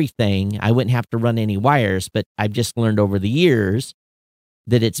audio and everything. I wouldn't have to run any wires, but I've just learned over the years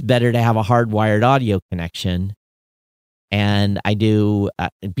that it's better to have a hardwired audio connection. And I do,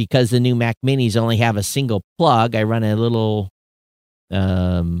 because the new Mac Minis only have a single plug, I run a little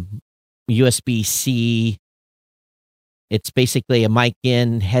USB-C. It's basically a mic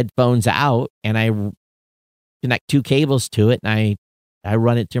in, headphones out, and I connect 2 cables to it, and I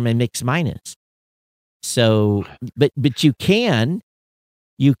run it through my Mix Minus. So, but you can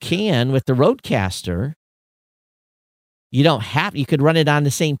with the Rodecaster. You could run it on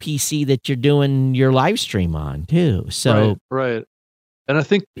the same PC that you're doing your live stream on too. So right. And I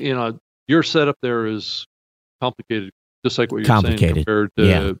think your setup there is complicated, just like what you're saying, compared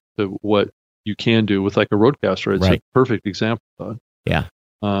to what you can do with like a Rodecaster. It's a perfect example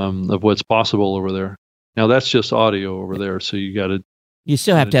of what's possible over there. Now that's just audio over there, so you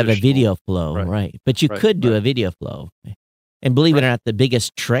still have to have a video flow, right? But you could do a video flow. And believe it or not, the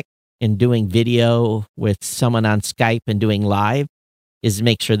biggest trick in doing video with someone on Skype and doing live is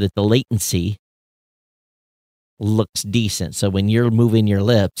make sure that the latency looks decent. So when you're moving your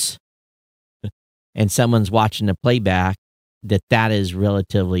lips and someone's watching the playback, that is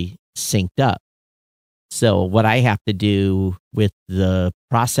relatively synced up. So what I have to do with the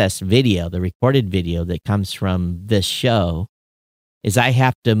processed video, the recorded video that comes from this show, is I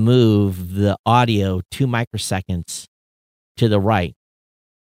have to move the audio 2 microseconds to the right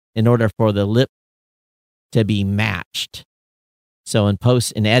in order for the lip to be matched. So in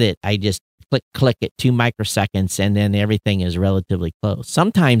post and edit, I just click it 2 microseconds, and then everything is relatively close.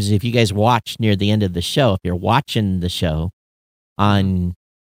 Sometimes if you guys watch near the end of the show, if you're watching the show on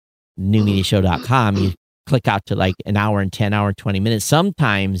newmediashow.com, you click out to like an hour and 10, hour and 20 minutes.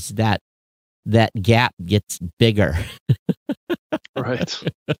 Sometimes that gap gets bigger. Right. So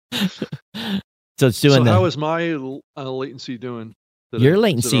it's doing. So how is my latency doing today? Your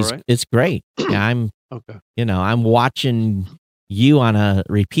latency it's great. Yeah, I'm watching you on a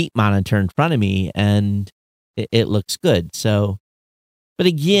repeat monitor in front of me, and it looks good. So, but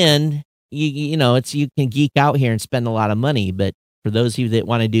again, you can geek out here and spend a lot of money, but for those of you that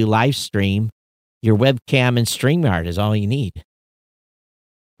want to do live stream, your webcam and StreamYard is all you need.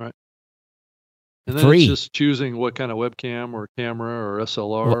 Right. And then it's just choosing what kind of webcam or camera or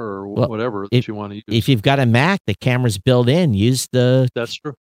SLR or whatever that you want to use. If you've got a Mac, the camera's built in. Use the. That's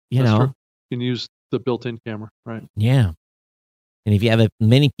true. You can use the built-in camera, right? Yeah. And if you have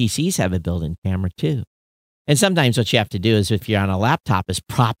many PCs have a built-in camera too. And sometimes what you have to do is, if you're on a laptop, is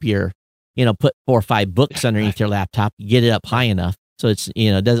prop your, put 4 or 5 books underneath your laptop, get it up high enough so it's,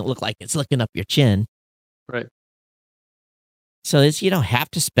 it doesn't look like it's looking up your chin. Right. So you don't have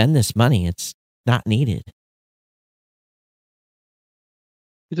to spend this money. It's not needed.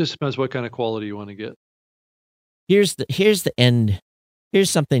 It just depends what kind of quality you want to get. Here's the end. Here's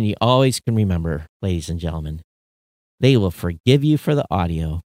something you always can remember, ladies and gentlemen. They will forgive you for the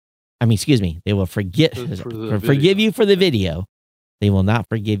audio. I mean, excuse me. They will forgive you for the video. They will not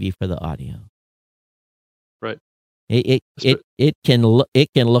forgive you for the audio. Right. It can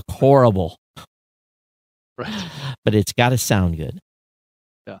look horrible. Right. But it's got to sound good.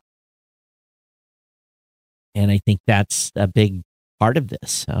 Yeah. And I think that's a big part of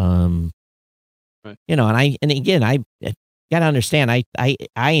this. Right. You know, and again, I got to understand, I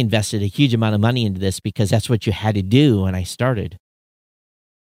invested a huge amount of money into this because that's what you had to do when I started.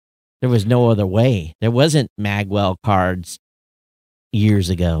 There was no other way. There wasn't Magwell cards years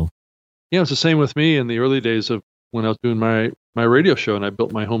ago. Yeah, it's the same with me in the early days of when I was doing my radio show and I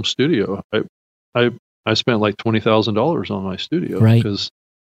built my home studio. I spent like $20,000 on my studio, right? Because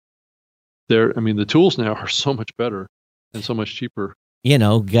the tools now are so much better and so much cheaper. You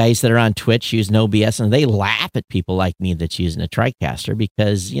know, guys that are on Twitch use no BS, and they laugh at people like me that's using a TriCaster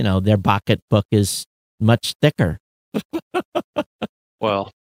because, you know, their pocketbook is much thicker.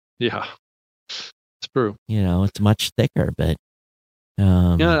 Well, yeah, it's true. You know, it's much thicker, but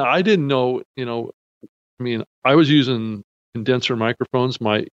yeah, I didn't know. You know, I mean, I was using condenser microphones.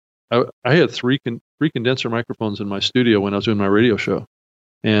 I had three condenser microphones in my studio when I was doing my radio show,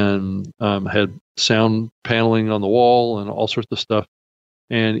 and had sound paneling on the wall and all sorts of stuff.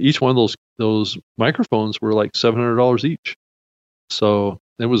 And each one of those microphones were like $700 each. So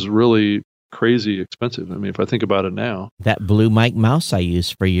it was really crazy expensive. I mean, if I think about it now. That Blue Mic mouse I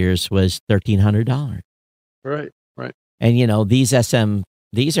used for years was $1,300. Right. And, you know, these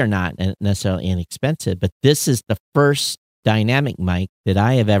are not necessarily inexpensive, but this is the first dynamic mic that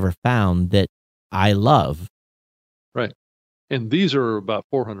I have ever found that I love. Right. And these are about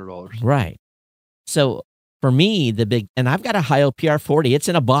 $400. Right. So for me, and I've got a HiOPR 40. It's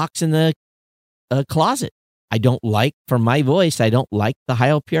in a box in the closet. I don't like, for my voice, I don't like the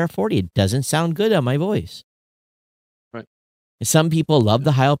HiOPR 40. It doesn't sound good on my voice. Right. Some people love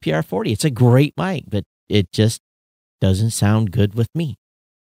the HiOPR 40. It's a great mic, but it just doesn't sound good with me.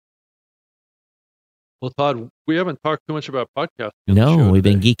 Well, Todd, we haven't talked too much about podcasting. No, we've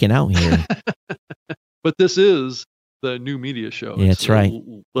been geeking out here. But this is the new media show. Yeah, that's right.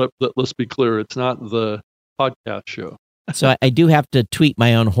 Let's be clear. It's not the podcast show. So I do have to tweet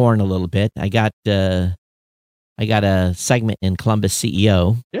my own horn a little bit. I got a segment in Columbus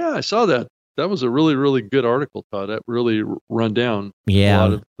CEO. Yeah, I saw that. That was a really, really good article, Todd. That really run down a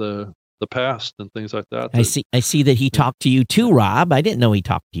lot of the past and things like that. I see that he talked to you too, Rob. I didn't know he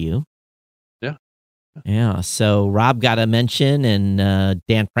talked to you. Yeah, so Rob got a mention, and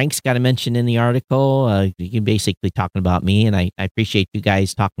Dan Franks got a mention in the article. You basically talking about me, and I appreciate you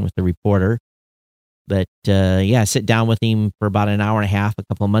guys talking with the reporter. But I sit down with him for about an hour and a half a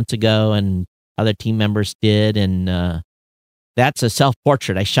couple of months ago, and other team members did, and that's a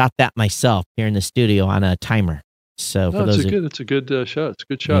self-portrait. I shot that myself here in the studio on a timer. So for those, it's a good shot. It's a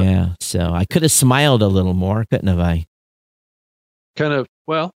good shot. Yeah, so I could have smiled a little more, couldn't have I? Kind of.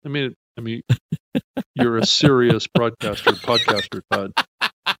 Well, I mean, you're a serious podcaster, Todd.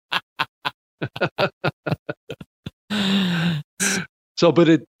 So, but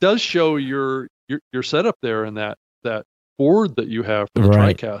it does show your setup there, and that board that you have for the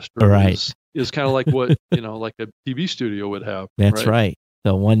TriCaster is kind of like what like a TV studio would have. That's right.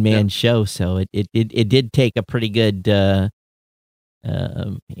 The one-man show. So it did take a pretty good. I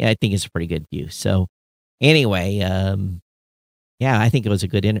think it's a pretty good view. So anyway, I think it was a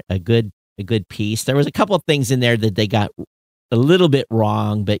good piece. There was a couple of things in there that they got a little bit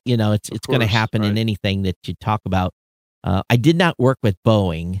wrong, but it's going to happen in anything that you talk about. I did not work with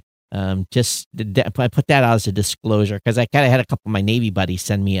Boeing. I put that out as a disclosure because I kind of had a couple of my Navy buddies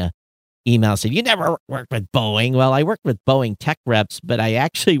send me a email saying, "You never worked with Boeing." Well, I worked with Boeing tech reps, but I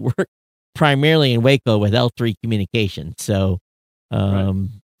actually worked primarily in Waco with L3 Communications. So,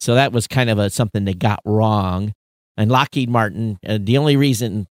 so that was kind of something they got wrong. And Lockheed Martin, the only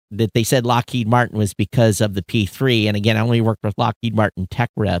reason that they said Lockheed Martin was because of the P3. And again, I only worked with Lockheed Martin tech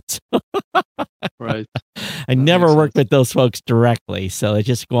reps. Right. I never worked with those folks directly. So let's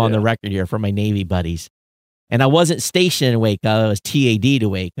just go on the record here for my Navy buddies. And I wasn't stationed in Waco. I was TAD to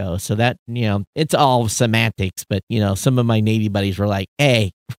Waco. So that, it's all semantics. But, some of my Navy buddies were like,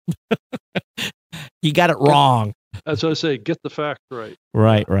 "Hey, you got it wrong." That's what I say. Get the fact right.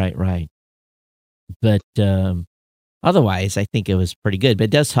 Right. But otherwise, I think it was pretty good. But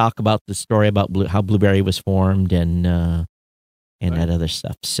it does talk about the story about how Blueberry was formed and that other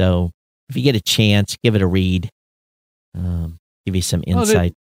stuff. So if you get a chance, give it a read. Give you some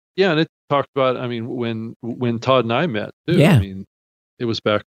insight. And it talked about, when Todd and I met too. Yeah. it was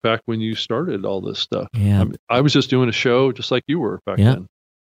back when you started all this stuff. Yeah. I was just doing a show just like you were back then.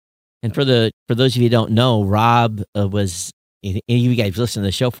 And for those of you who don't know, Rob you guys listened to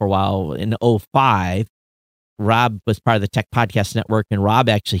the show for a while. In 2005, Rob was part of the Tech Podcast Network, and Rob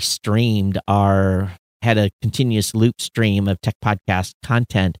actually had a continuous loop stream of Tech Podcast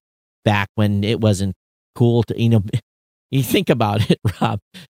content back when it wasn't cool to, you think about it, Rob,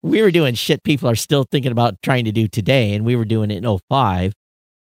 we were doing shit people are still thinking about trying to do today, and we were doing it in 2005.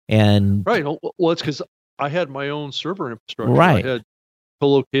 And right. Well, it's because I had my own server infrastructure. Right. I had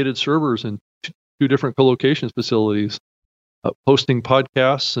co-located servers in two different co-location facilities, hosting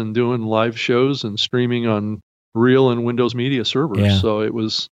podcasts and doing live shows and streaming on real and Windows Media servers. Yeah. So it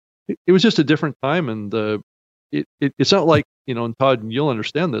was just a different time, and it's not like, and Todd, you'll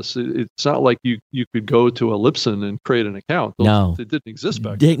understand this. It's not like you could go to a Libsyn and create an account. No, it didn't exist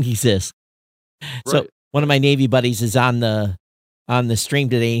back then. Didn't exist. Right. So one of my Navy buddies is on the stream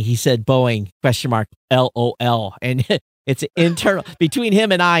today. He said Boeing LOL, and it's an internal between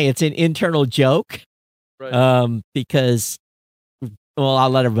him and I. It's an internal joke, right? Because, well, I'll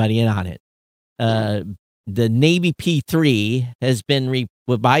let everybody in on it. The Navy P3 has been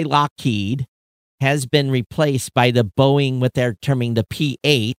by Lockheed, has been replaced by the Boeing, what they're terming the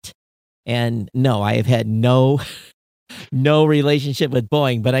P8. And no, I have had no relationship with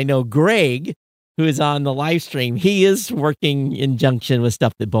Boeing, but I know Greg, who is on the live stream, he is working in junction with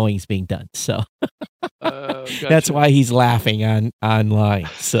stuff that Boeing's being done. So gotcha. That's why he's laughing online.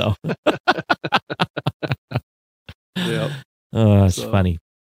 So yeah. Oh, it's funny.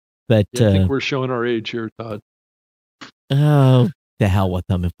 But I think we're showing our age here, Todd. Oh, the hell with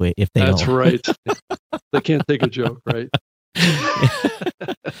them if they That's don't. right. They can't take a joke, right?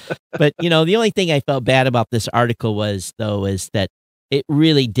 But the only thing I felt bad about this article is that it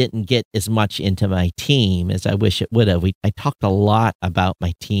really didn't get as much into my team as I wish it would have. I talked a lot about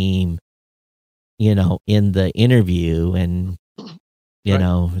my team, in the interview, and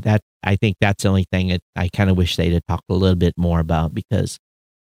that I think that's the only thing that I kind of wish they'd have talked a little bit more about, because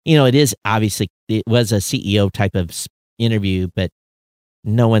it is obviously, it was a CEO type of interview, but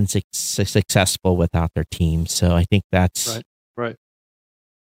no one's successful without their team. So I think that's right.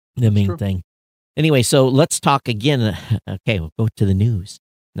 The main thing. Anyway, so let's talk again. Okay, we'll go to the news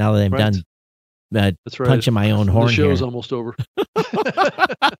now that I'm done that's right. punching my own horn. The show's here. Almost over.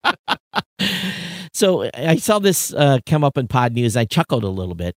 So I saw this come up in Pod News. I chuckled a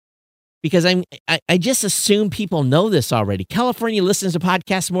little bit because I just assume people know this already. California listens to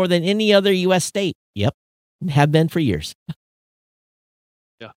podcasts more than any other U.S. state. Yep, have been for years.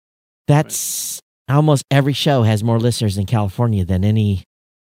 Yeah, that's almost every show has more listeners in California than any.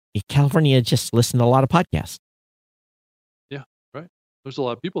 California just listens to a lot of podcasts. Yeah, right. There's a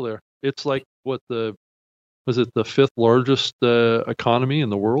lot of people there. It's like was it the fifth largest economy in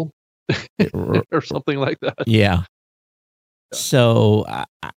the world? Or something like that. Yeah. So,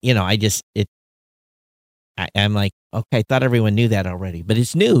 I'm like, okay, I thought everyone knew that already, but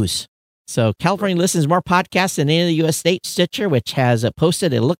it's news. So California listens to more podcasts than any other U.S. state. Stitcher, which has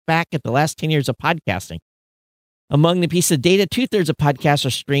posted a look back at the last 10 years of podcasting. Among the piece of data, 2/3 of podcasts are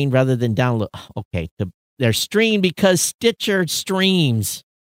streamed rather than download. Okay, they're streamed because Stitcher streams.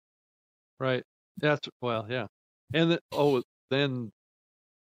 Right. Yeah. And then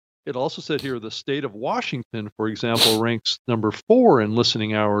it also said here the state of Washington, for example, ranks number 4 in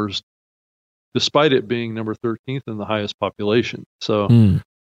listening hours, despite it being number 13th in the highest population. So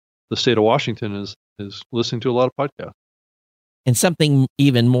the state of Washington is listening to a lot of podcasts. And something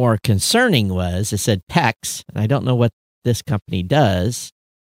even more concerning was, it said PEX, and I don't know what this company does,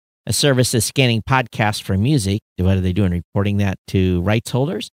 a service that's scanning podcasts for music. What are they doing? Reporting that to rights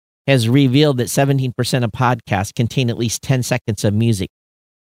holders? Has revealed that 17% of podcasts contain at least 10 seconds of music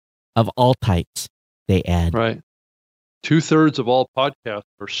of all types, they add. Right. 2/3 of all podcasts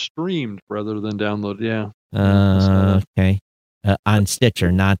are streamed rather than downloaded. Yeah. Okay. On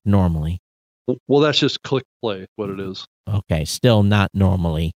Stitcher, not normally. Well, that's just click play, what it is. Okay, still not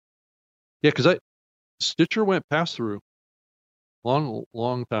normally. Yeah, because Stitcher went pass through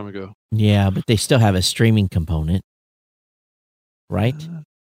long time ago. Yeah, but they still have a streaming component, right?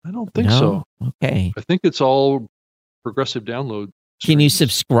 I don't think so. Okay. I think it's all progressive download. Can you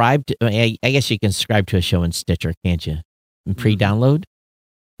subscribe to? I guess you can subscribe to a show in Stitcher, can't you? And pre-download.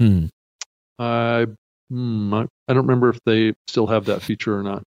 I don't remember if they still have that feature or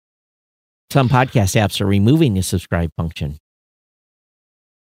not. Some podcast apps are removing the subscribe function.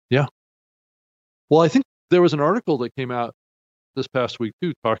 Yeah. Well, I think there was an article that came out this past week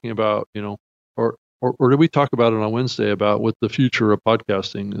too, talking about, or did we talk about it on Wednesday about what the future of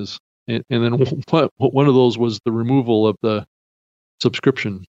podcasting is? And then one of those was the removal of the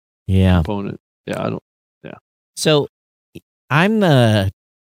subscription Yeah. component. Yeah, I don't. Yeah. So I'm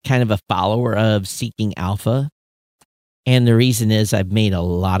kind of a follower of Seeking Alpha. And the reason is I've made a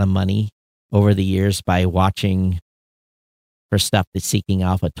lot of money over the years by watching for stuff that Seeking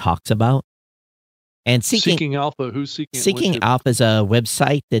Alpha talks about. And Seeking Alpha, who's Seeking? Seeking Alpha is a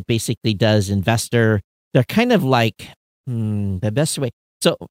website that basically does investor. They're kind of like the best way.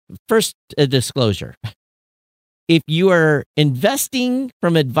 So first, a disclosure. If you are investing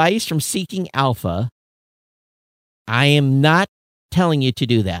from advice from Seeking Alpha, I am not telling you to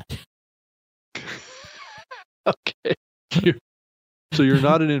do that. Okay. So you're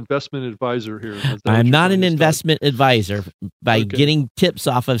not an investment advisor here. I'm not an investment advisor by getting tips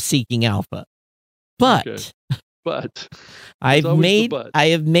off of Seeking Alpha. But I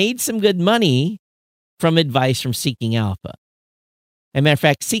have made some good money from advice from Seeking Alpha. As a matter of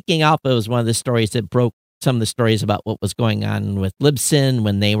fact, Seeking Alpha was one of the stories that broke some of the stories about what was going on with Libsyn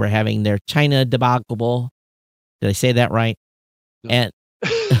when they were having their China debacle. Did I say that right? No. And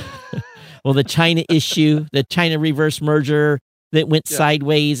well, the China issue, the China reverse merger that went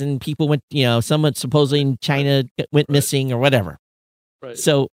sideways, and people went, someone supposedly in China went missing or whatever. Right.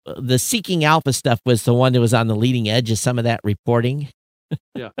 So the Seeking Alpha stuff was the one that was on the leading edge of some of that reporting.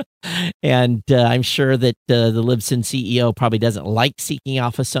 Yeah. And I'm sure that the Libsyn CEO probably doesn't like Seeking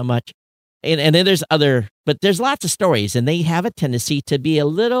Alpha so much. And then but there's lots of stories, and they have a tendency to be a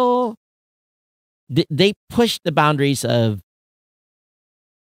little, they push the boundaries of,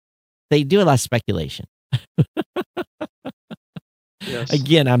 they do a lot of speculation. Yes.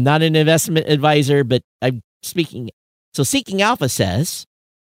 Again, I'm not an investment advisor, but I'm speaking. So Seeking Alpha says,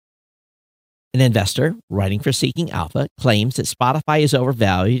 an investor writing for Seeking Alpha claims that Spotify is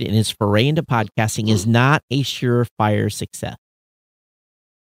overvalued and its foray into podcasting is not a surefire success.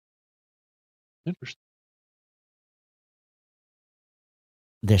 Interesting.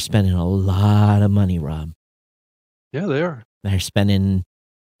 They're spending a lot of money, Rob. Yeah, they are. They're spending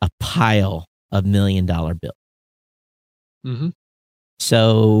a pile of $1 million bills. Mm-hmm.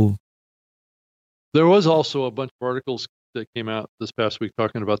 So there was also a bunch of articles that came out this past week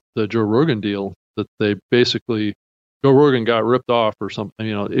talking about the Joe Rogan deal, that they basically, Joe Rogan got ripped off or something.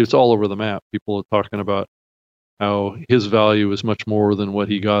 It's all over the map. People are talking about how his value is much more than what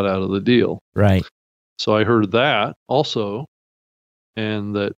he got out of the deal. Right. So I heard that also,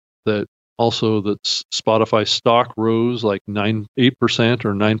 and that Spotify stock rose like 8%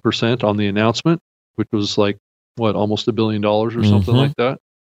 or 9% on the announcement, which was like almost $1 billion or something like that.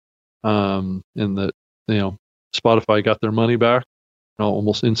 And that Spotify got their money back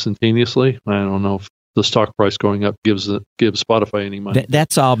almost instantaneously. I don't know if the stock price going up gives Spotify any money.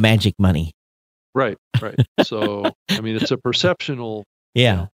 That's all magic money. Right. So it's a perceptional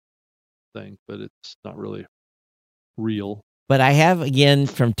thing, but it's not really real. But I have, again,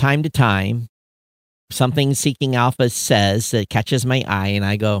 from time to time, something Seeking Alpha says that catches my eye, and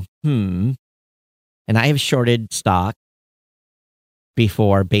I go, And I have shorted stock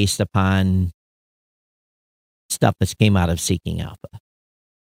before based upon stuff that came out of Seeking Alpha.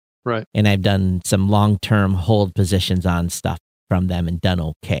 Right. And I've done some long-term hold positions on stuff from them and done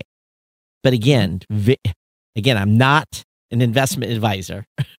okay. But again, I'm not an investment advisor.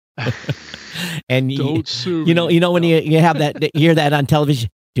 And don't sue when you have that, you hear that on television,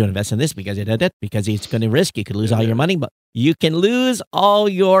 do you invest in this because you did it, because it's going to risk, you could lose all your money, but you can lose all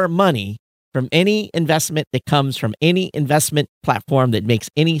your money from any investment that comes from any investment platform that makes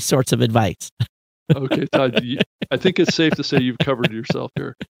any sorts of advice. Okay, Todd, I think it's safe to say you've covered yourself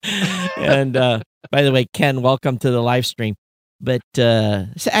here. And by the way, Ken, welcome to the live stream. But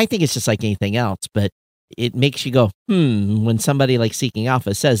I think it's just like anything else, but it makes you go, when somebody like Seeking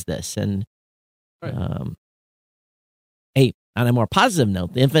Alpha says this. And hey, on a more positive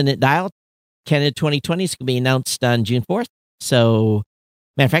note, the Infinite Dial Canada 2020 is going to be announced on June 4th. So,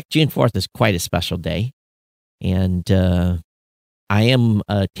 matter of fact, June 4th is quite a special day. And I am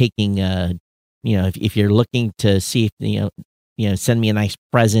taking, if you're looking to see if, send me a nice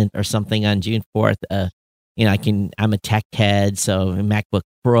present or something on June 4th, I'm a tech head, so a MacBook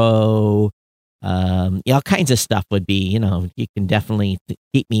Pro, all kinds of stuff would be, you can definitely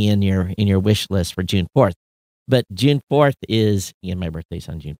keep me in your wish list for June 4th. But June 4th is, my birthday's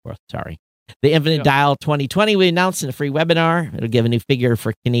on June 4th, sorry. The Infinite Dial 2020 we announced in a free webinar. It'll give a new figure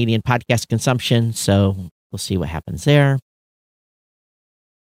for Canadian podcast consumption, so we'll see what happens there.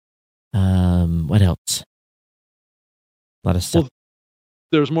 What else? A lot of stuff. Well,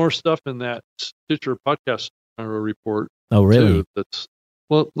 there's more stuff in that Stitcher podcast report. Oh, really?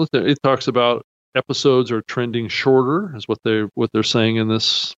 Look, it talks about episodes are trending shorter, is what they're saying in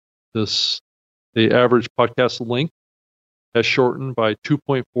this the average podcast length has shortened by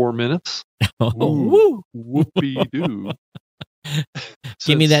 2.4 minutes. Woo. Whoopee-doo.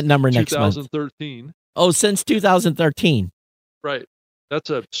 Give me that number next month. 2013. Oh, since 2013. Right. That's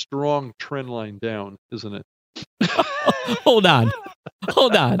a strong trend line down, isn't it? Hold on.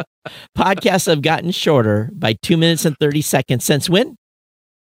 Podcasts have gotten shorter by 2 minutes and 30 seconds since when?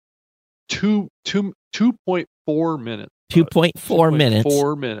 2.4 minutes. 2.4 minutes.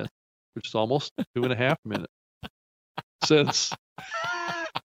 4 minutes, which is almost 2.5 minutes since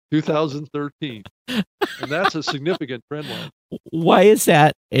 2013. And that's a significant trend line. Why is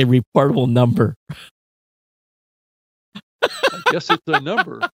that a reportable number? I guess it's a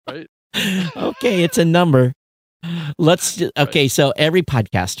number, right? Okay, it's a number. So every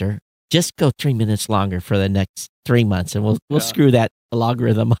podcaster, just go 3 minutes longer for the next 3 months, and we'll screw that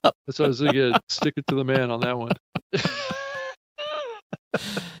logarithm up. That's what I was thinking. Stick it to the man on that one.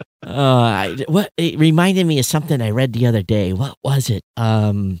 It reminded me of something I read the other day. What was it?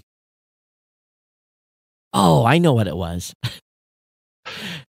 I know what it was.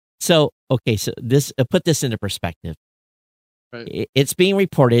 So this put this into perspective. Right. It's being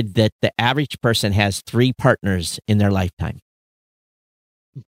reported that the average person has 3 partners in their lifetime.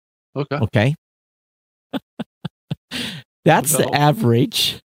 Okay. That's the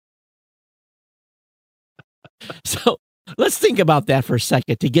average. So let's think about that for a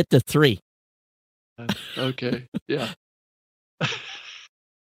second to get to 3. Okay. Yeah.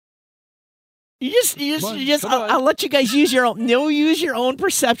 I'll let you guys use your own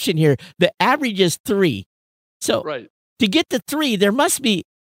perception here. The average is 3. So right. To get to 3, there must be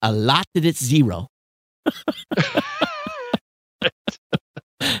a lot that it's 0.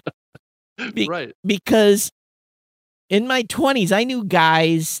 Right. Because in my 20s, I knew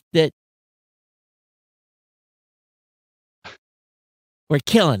guys that were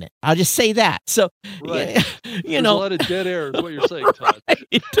killing it. I'll just say that. So, right. There's a lot of dead air is what you're saying, Todd. Right.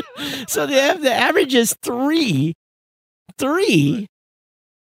 So the average is 3. Right.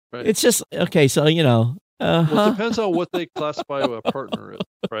 It's just, okay, so, Well, it depends on what they classify a partner as,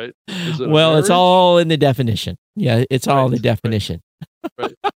 right? It's all in the definition. Yeah, it's all in the definition.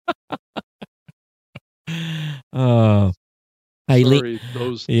 Right. Eileen,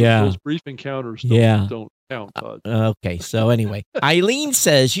 those brief encounters don't count, Todd. Okay, so anyway, Eileen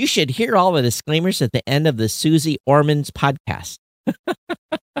says you should hear all the disclaimers at the end of the Susie Orman's podcast.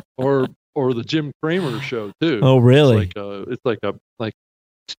 or the Jim Cramer show too. Oh, really? It's like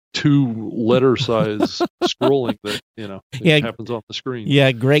 2 letter size scrolling that happens off the screen.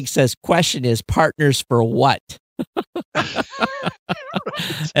 Yeah, Greg says question is partners for what?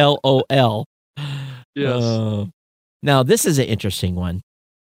 LOL. Yes. Now this is an interesting one.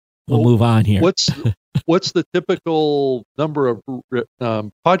 We'll move on here. What's the typical number of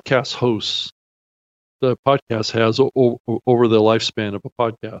podcast hosts the podcast has over the lifespan of a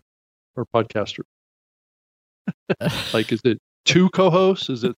podcast or podcaster? Like, is it 2 co-hosts?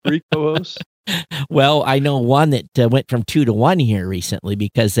 Is it 3 co-hosts? Well, I know one that went from 2 to 1 here recently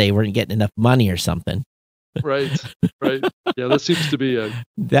because they weren't getting enough money or something. Right. Yeah, that seems to be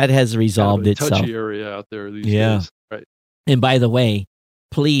that has resolved kind of a itself. touchy area out there these days. Right. And by the way,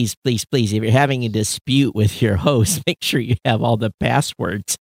 please, if you're having a dispute with your host, make sure you have all the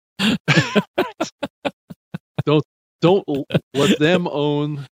passwords. Don't let them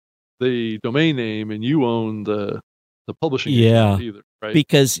own the domain name and you own the publishing account either, right?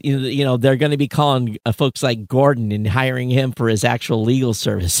 Because they're going to be calling folks like Gordon and hiring him for his actual legal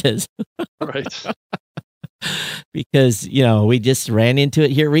services. Right. Because we just ran into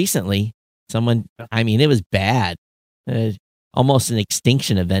it here recently. Someone, it was bad, almost an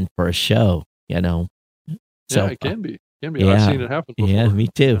extinction event for a show. So it can be. I've seen it happen before. Yeah, me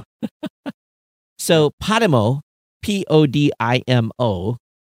too. So Podimo, PODIMO.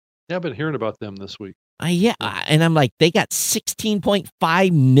 Yeah, I've been hearing about them this week. And I'm like, they got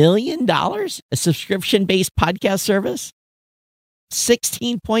 $16.5 million, a subscription-based podcast service.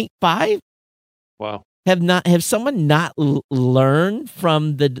 16.5. Wow. Have someone not learned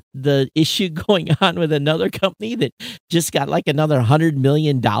from the issue going on with another company that just got like another $100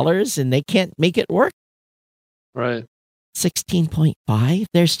 million and they can't make it work? Right. 16.5.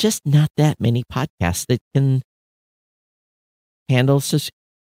 There's just not that many podcasts that can handle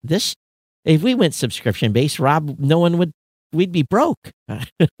this. If we went subscription based, Rob, we'd be broke. No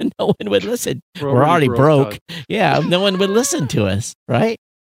one would listen. We're already broke. Yeah, no one would listen to us, right?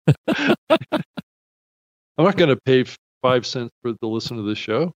 I'm not going to pay 5 cents to listen to this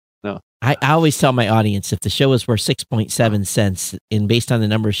show. No. I always tell my audience, if the show is worth 6.7 cents, and based on the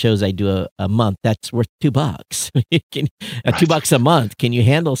number of shows I do a month, that's worth $2. $2 a month. Can you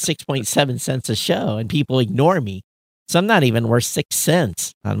handle 6.7 cents a show? And people ignore me. So I'm not even worth 6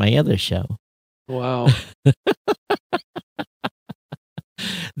 cents on my other show. Wow.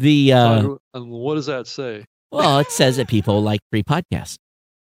 The what does that say? well, it says that people like free podcasts.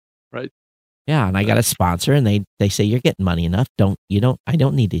 Right. Yeah, and I got a sponsor, and they say you're getting money enough. I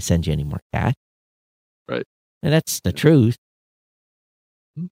don't need to send you any more cash. Right. And that's the truth.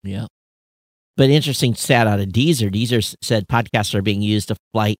 Yeah. But interesting stat out of Deezer. Deezer said podcasts are being used to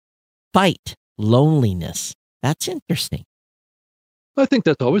fight loneliness. That's interesting. I think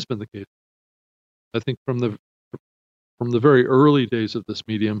that's always been the case. I think from the very early days of this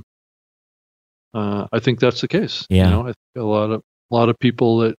medium, I think that's the case. Yeah. I think a lot of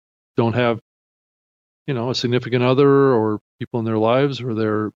people that don't have, a significant other or people in their lives,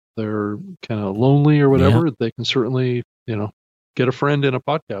 or they're kind of lonely or whatever, they can certainly, get a friend in a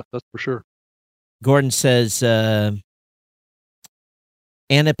podcast. That's for sure. Gordon says, and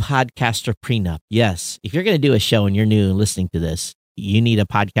a podcaster prenup. Yes. If you're going to do a show and you're new and listening to this, you need a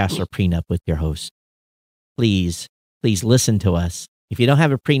podcaster prenup with your host. Please listen to us. If you don't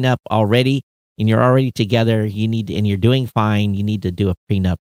have a prenup already and you're already together, and you're doing fine, you need to do a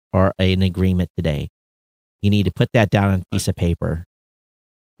prenup or an agreement today. You need to put that down on a piece of paper.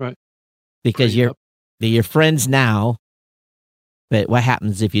 Right. Because you're friends now, but what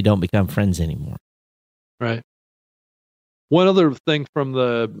happens if you don't become friends anymore? Right. One other thing from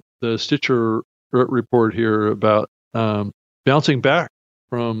the Stitcher report here about bouncing back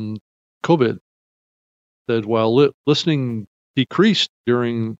from COVID, that while listening decreased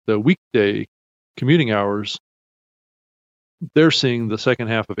during the weekday commuting hours, they're seeing the second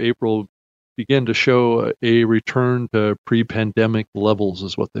half of April begin to show a return to pre-pandemic levels,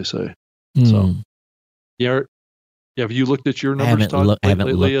 is what they say. So, yeah. Have you looked at your numbers, Todd,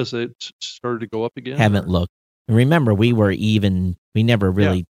 lately as it started to go up again? Haven't looked. Remember, we never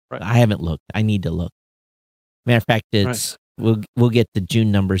really. Yeah, right. I haven't looked. I need to look. Matter of fact, it's we'll get the June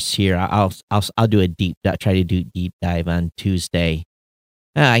numbers here. I'll do try to do deep dive on Tuesday.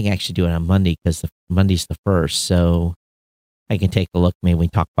 I can actually do it on Monday because Monday's the 1st, so I can take a look. Maybe we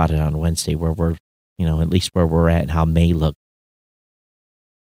talk about it on Wednesday, where we're, at least where we're at and how May looked.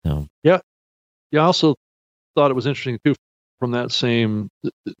 So yeah. I also thought it was interesting too. From that same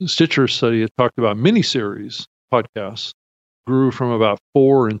Stitcher study, it talked about miniseries podcasts grew from about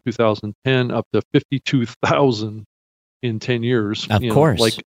 4 in 2010 up to 52,000 in 10 years. Of course.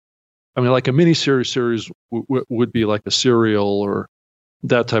 Like a miniseries series would be like a serial or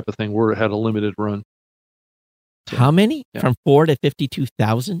that type of thing where it had a limited run. So, how many? Yeah. From 4 to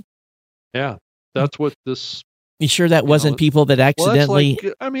 52,000? Yeah. That's what this... You sure that wasn't people that accidentally...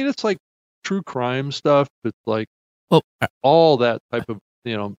 Well, it's like true crime stuff. It's like all that type of,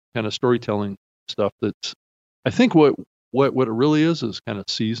 kind of storytelling stuff that's... I think what it really is kind of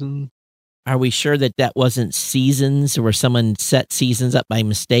season. Are we sure that wasn't seasons, where someone set seasons up by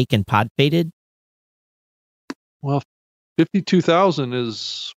mistake and pod faded? Well, 52,000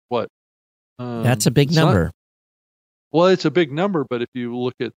 is what? That's a big number. It's a big number, but if you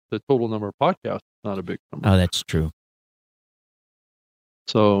look at the total number of podcasts, it's not a big number. Oh, that's true.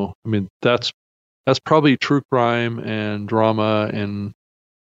 So, that's probably true crime and drama and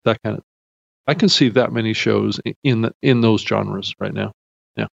that kind of... I can see that many shows in those genres right now.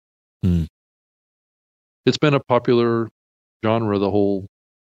 Yeah. It's been a popular genre, the whole...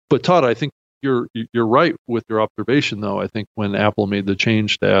 But Todd, I think you're right with your observation, though. I think when Apple made the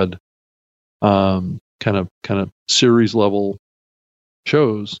change to add kind of series level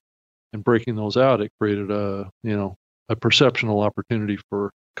shows and breaking those out, it created a perceptional opportunity for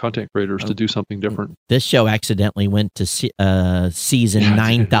content creators to do something different. This show accidentally went to season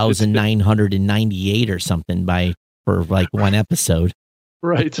 9,998 or something for like one episode.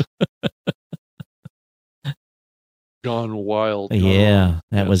 Right. Gone wild.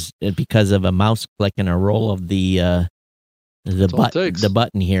 That was because of a mouse click and a roll of the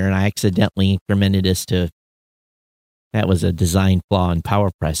button here, and I accidentally incremented this to... That was a design flaw in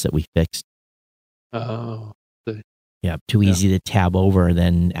PowerPress that we fixed. Oh. Yeah, too easy to tab over and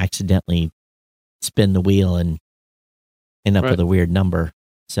then accidentally spin the wheel and end up with a weird number.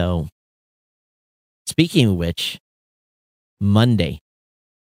 So, speaking of which, Monday,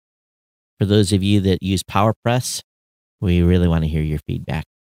 for those of you that use PowerPress, we really want to hear your feedback.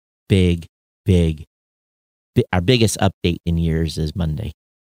 Our biggest update in years is Monday.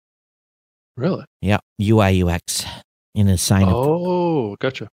 Really? Yeah, UI UX in a sign of... Oh,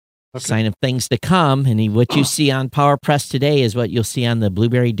 gotcha. Okay. Sign of things to come, and what you see on PowerPress today is what you'll see on the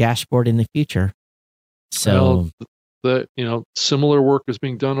Blueberry dashboard in the future. So, similar work is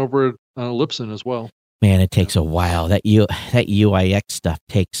being done over at Libsyn as well. Man, it takes a while. That UIX stuff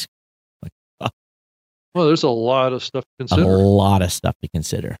takes Well, there's a lot of stuff to A consider. lot of stuff to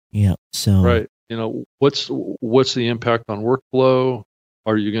consider. Yeah. So Right. What's the impact on workflow?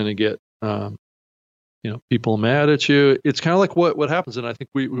 Are you going to get people mad at you? It's kind of like what happens, and I think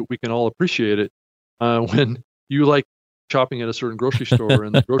we can all appreciate it when you like shopping at a certain grocery store,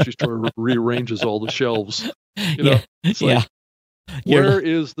 and the grocery store rearranges all the shelves. It's like, where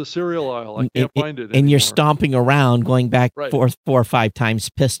is the cereal aisle? I can't find it anymore. And you're stomping around, going back Right. 4 or 5 times,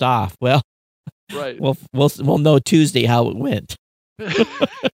 pissed off. Well, Right. We'll know Tuesday how it went.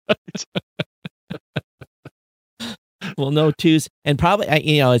 We'll know Tuesday, and probably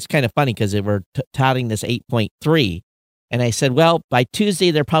it's kind of funny because we're touting this 8.3, and I said, well, by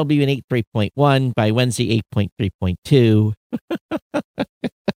Tuesday there'll probably be an 8.3.1. By Wednesday, 8.3.2.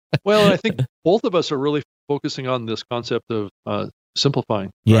 Well, I think both of us are really focusing on this concept of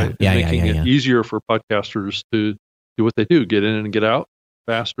simplifying, Yeah, right? yeah, and making yeah. it easier for podcasters to do what they do, get in and get out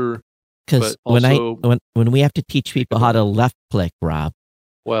faster. Because But when we have to teach people how to left click, Rob.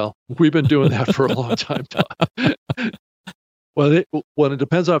 Well, we've been doing that for a long time, Todd. Well, it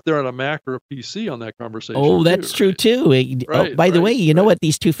depends on if they're on a Mac or a PC on that conversation. Oh, that's true too. Right, by the way, you know right. what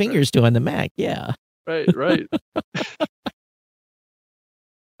these 2 fingers do on the Mac? Yeah. Right.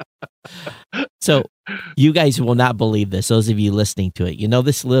 So you guys will not believe this. Those of you listening to it,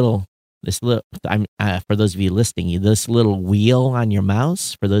 this little, for those of you listening, this little wheel on your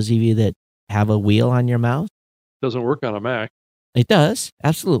mouse, for those of you that have a wheel on your mouse. Doesn't work on a Mac. It does.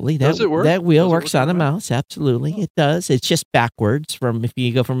 Absolutely. Does it work? That wheel Does it works work on a mouse. Absolutely. It does. It's just backwards if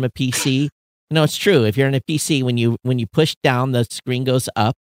you go from a PC. No, it's true. If you're on a PC, when you push down, the screen goes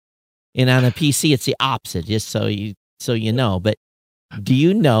up. And on a PC, it's the opposite, just so you know. But do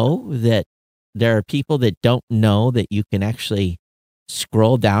you know that there are people that don't know that you can actually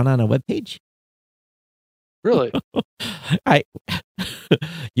scroll down on a web page? Really?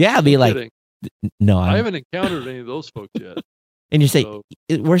 Yeah, I'd be like, kidding. No, I haven't encountered any of those folks yet. And you say,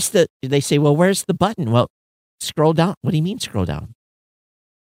 they say, well, where's the button? Well, scroll down. What do you mean scroll down?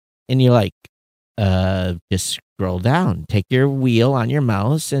 And you're like, just scroll down. Take your wheel on your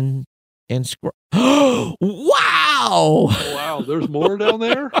mouse and scroll. Wow! Oh, wow, there's more down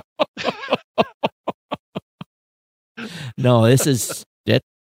there? No, this is it.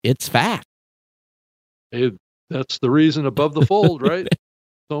 It's fact. Hey, that's the reason above the fold, right?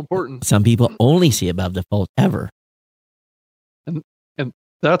 So important. Some people only see above the fold ever. And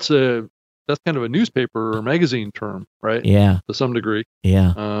that's kind of a newspaper or magazine term, right? Yeah. To some degree.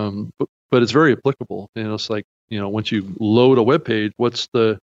 Yeah. But it's very applicable. It's like, once you load a web page, what's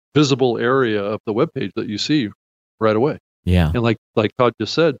the visible area of the web page that you see right away? Yeah. And like Todd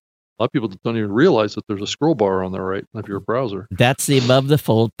just said, a lot of people don't even realize that there's a scroll bar on the right of your browser. That's the above the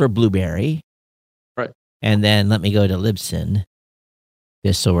fold for Blueberry. Right. And then let me go to Libsyn,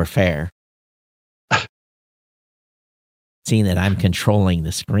 just so we're fair. Seeing that I'm controlling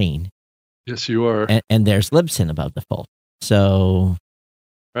the screen. Yes, you are. And there's Libsyn above the fold. So.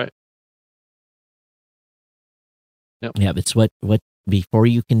 Right. Yep. Yeah, it's what before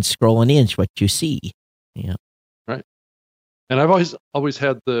you can scroll an inch, what you see. Yeah. Right. And I've always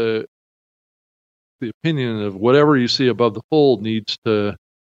had the opinion of whatever you see above the fold needs to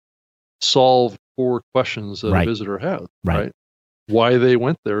solve 4 questions that a visitor has. Right. Why they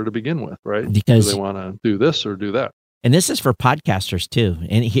went there to begin with, right? Because do they want to do this or do that. And this is for podcasters too.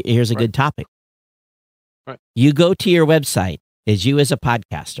 And here's a good topic. Right. You go to your website as you as a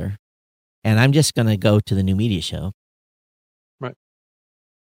podcaster, and I'm just going to go to the New Media Show. Right.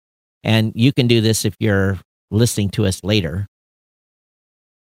 And you can do this if you're listening to us later,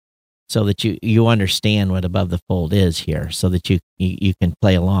 so that you understand what above the fold is here, so that you can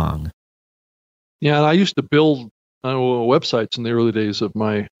play along. Yeah, and I used to build websites in the early days of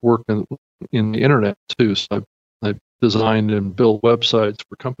my work in the internet too. So I designed and built websites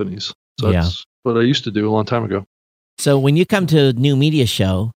for companies. So that's what I used to do a long time ago. So when you come to New Media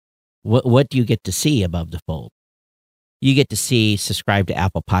Show, what do you get to see above the fold? You get to see subscribe to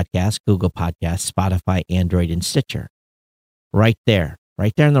Apple Podcasts, Google Podcasts, Spotify, Android, and Stitcher. Right there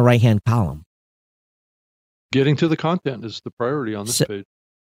in the right-hand column. Getting to the content is the priority on this page.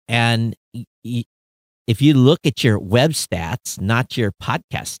 And if you look at your web stats, not your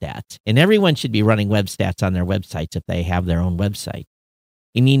podcast stats, and everyone should be running web stats on their websites if they have their own website.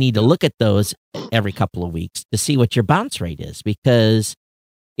 And you need to look at those every couple of weeks to see what your bounce rate is. Because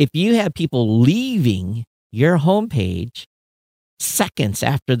if you have people leaving your homepage seconds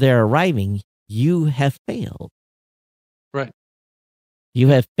after they're arriving, you have failed. Right. You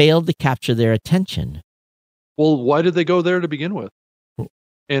have failed to capture their attention. Well, why did they go there to begin with?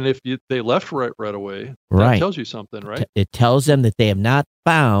 And if they left right away, that tells you something, right? It tells them that they have not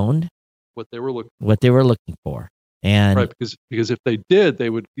found what they were looking for. And right, because if they did, they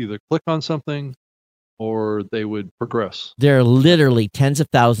would either click on something or they would progress. There are literally tens of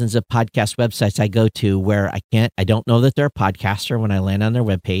thousands of podcast websites I go to where I don't know that they're a podcaster when I land on their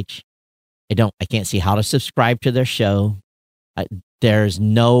webpage. I can't see how to subscribe to their show. There's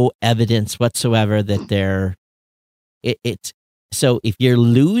no evidence whatsoever that so if you're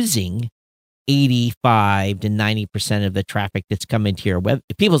losing 85 to 90% of the traffic that's coming to your web,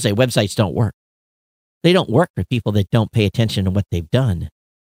 people say websites don't work. They don't work for people that don't pay attention to what they've done.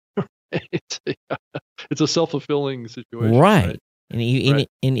 It's a self-fulfilling situation, right?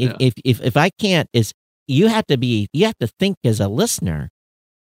 If I can't, you have to think as a listener,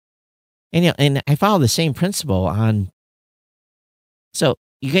 and I follow the same principle on. So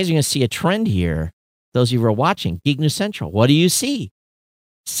you guys are going to see a trend here. Those of you who are watching Geek News Central, what do you see?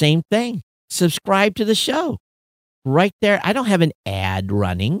 Same thing. Subscribe to the show, right there. I don't have an ad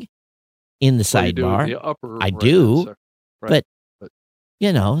running in the sidebar. The upper I do, right. but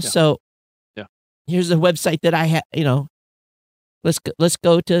so here's the website that I have. Let's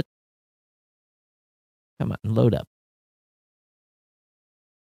go to. Come on, load up.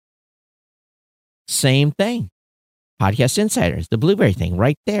 Same thing. Podcast Insiders, the Blueberry thing,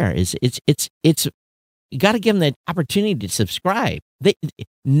 right there is it's. You got to give them the opportunity to subscribe.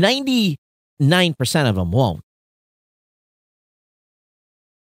 99% of them won't.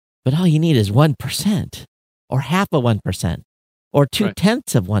 But all you need is 1% or half of 1% or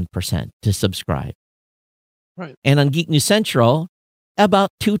 0.2 of 1% to subscribe. Right. And on Geek News Central,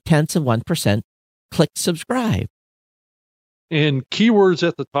 about 0.2 of 1% click subscribe. And keywords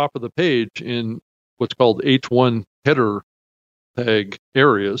at the top of the page in what's called H1 header tag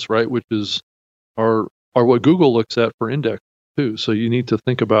areas, right, which are what Google looks at for index too. So you need to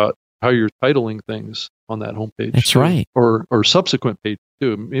think about how you're titling things on that homepage. That's right. Or subsequent page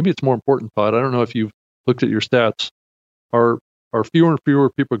too. Maybe it's more important, Todd. I don't know if you've looked at your stats. Are fewer and fewer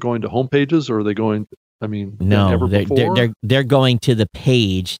people going to homepages, or are they going? No, they're going to the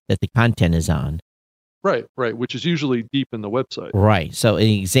page that the content is on. Right, which is usually deep in the website. Right. So an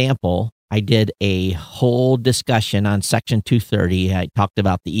example, I did a whole discussion on Section 230. I talked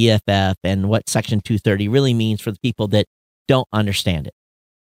about the EFF and what Section 230 really means for the people that don't understand it.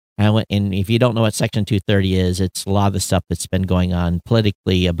 And if you don't know what Section 230 is, it's a lot of the stuff that's been going on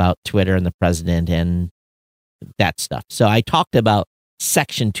politically about Twitter and the president and that stuff. So I talked about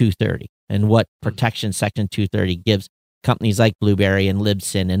Section 230 and what protection Section 230 gives companies like Blueberry and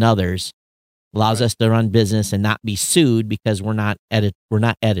Libsyn and others, allows us to run business and not be sued because we're not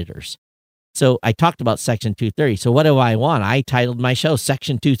editors. So I talked about Section 230. So what do I want? I titled my show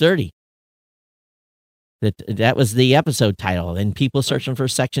Section 230. That was the episode title. And people searching for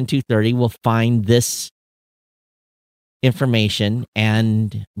Section 230 will find this information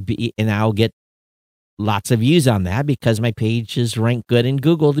and I'll get lots of views on that because my page is ranked good in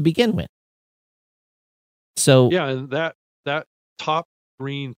Google to begin with. So yeah, and that top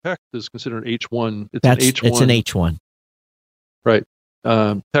green text is considered H1. It's an H1. Right.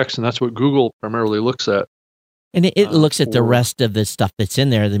 Text, and that's what Google primarily looks at. And it looks at the rest of the stuff that's in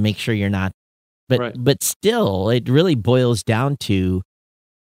there to make sure you're not. But still, it really boils down to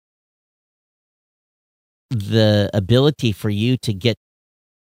the ability for you to get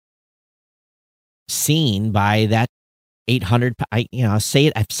seen by that 800. I've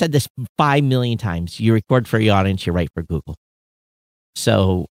said this 5 million times. You record for your audience, you write for Google.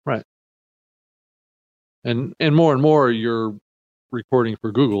 So right. And more you're recording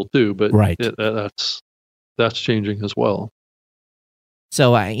for Google too, but that's changing as well.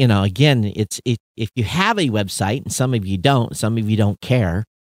 So again, if you have a website, and some of you don't care,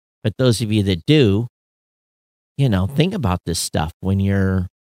 but those of you that do, think about this stuff when you're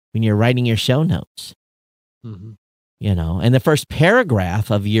writing your show notes. Mm-hmm. And the first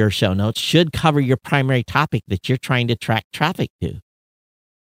paragraph of your show notes should cover your primary topic that you're trying to track traffic to.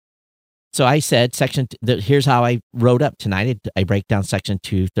 So I said here's how I wrote up tonight. I break down Section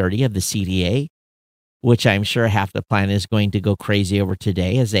 230 of the CDA, which I'm sure half the planet is going to go crazy over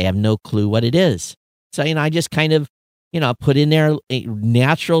today as they have no clue what it is. So, I just kind of, put in there a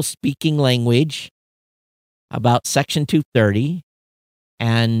natural speaking language about Section 230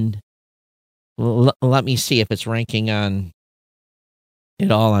 and let me see if it's ranking on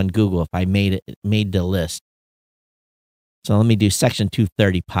it all on Google, if I made the list. So let me do Section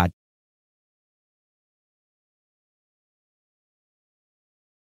 230 pod.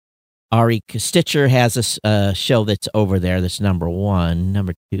 Ari Stitcher has a show that's over there that's number 1,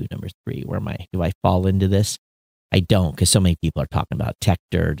 number 2, number 3. Do I fall into this? I don't, because so many people are talking about Tech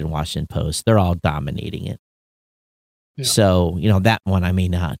Dirt and Washington Post. They're all dominating it. Yeah. So, that one I may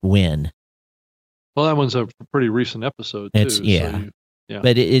not win. Well, that one's a pretty recent episode too.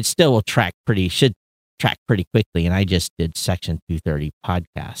 But it still will should track pretty quickly. And I just did Section 230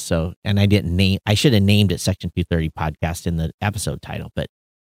 podcast. So, and I should have named it Section 230 podcast in the episode title, but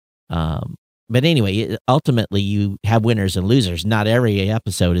anyway, ultimately you have winners and losers. Not every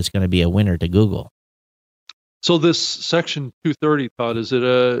episode is going to be a winner to Google. So this Section 230, Todd, is it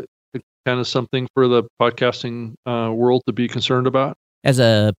a kind of something for the podcasting world to be concerned about?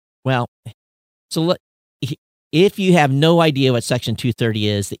 If you have no idea what Section 230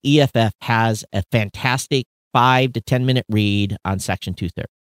 is, the EFF has a fantastic 5 to 10 minute read on Section 230.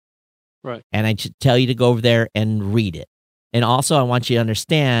 Right. And I should tell you to go over there and read it. And also, I want you to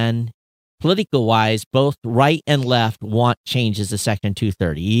understand, political wise, both right and left want changes to Section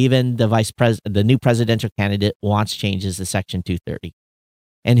 230. Even the new presidential candidate wants changes to Section 230.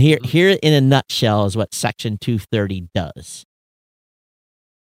 And here in a nutshell is what Section 230 does.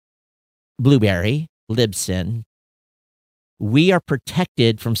 Blueberry, Libsyn, we are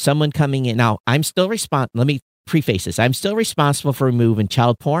protected from someone coming in. Now, let me preface this. I'm still responsible for removing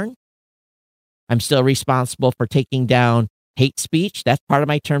child porn. I'm still responsible for taking down hate speech. That's part of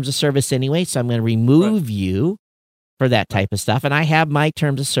my terms of service anyway, so I'm going to remove you for that type of stuff. And I have my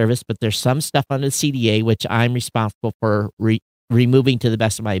terms of service, but there's some stuff under the CDA which I'm responsible for removing to the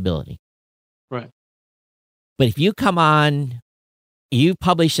best of my ability. Right. But if you come on, you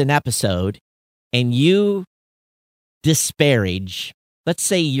publish an episode, and you disparage, let's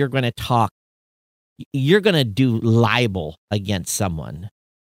say you're going to do libel against someone.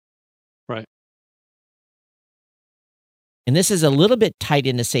 Right. And this is a little bit tied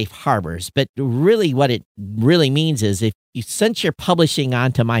into safe harbors, but really what it really means is since you're publishing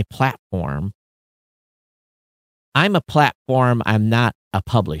onto my platform, I'm a platform, I'm not a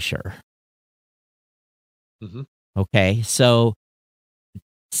publisher. Mm-hmm. Okay, so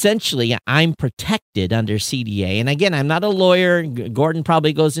essentially, I'm protected under CDA. And again, I'm not a lawyer. Gordon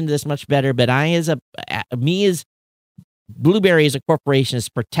probably goes into this much better, but Blueberry as a corporation is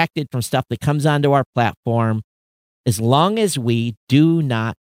protected from stuff that comes onto our platform as long as we do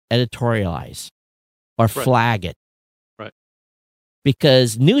not editorialize or flag it. Right.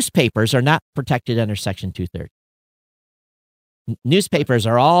 Because newspapers are not protected under Section 230. Newspapers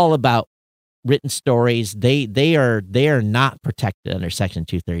are all about written stories. They are not protected under Section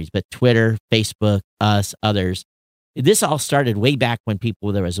 230s, but Twitter, Facebook, us, others. This all started way back when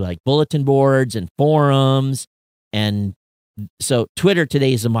there was like bulletin boards and forums. And so Twitter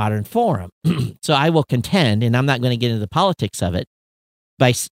today is a modern forum. So I will contend, and I'm not going to get into the politics of it,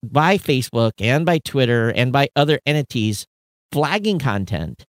 by Facebook and by Twitter and by other entities flagging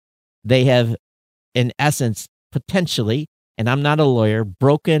content, they have, in essence, potentially, and I'm not a lawyer,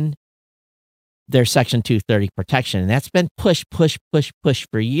 broken their Section 230 protection. And that's been push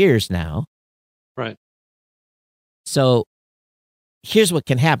for years now. Right. So here's what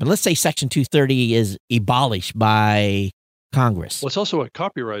can happen. Let's say Section 230 is abolished by Congress. Well, it's also a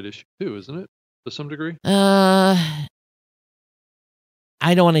copyright issue too, isn't it? To some degree? I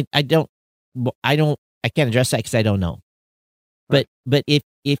can't address that because I don't know. Right. But if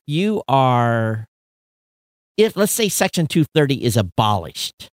let's say Section 230 is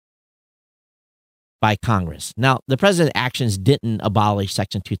abolished by Congress. Now, the president's actions didn't abolish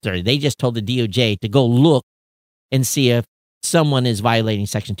Section 230. They just told the DOJ to go look and see if someone is violating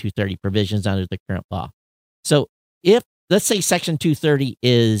Section 230 provisions under the current law. So let's say Section 230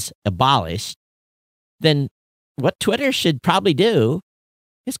 is abolished, then what Twitter should probably do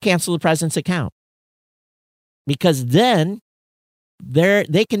is cancel the president's account. Because then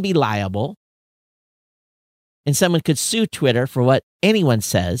they can be liable, and someone could sue Twitter for what anyone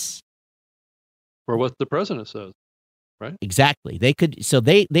says. For what the president says, right? Exactly. They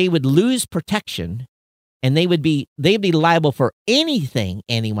would lose protection, and they'd be liable for anything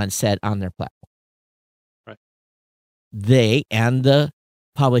anyone said on their platform. Right. They and the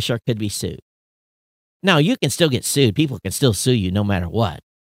publisher could be sued. Now, you can still get sued. People can still sue you no matter what.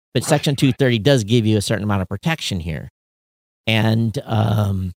 But Section 230 does give you a certain amount of protection here. And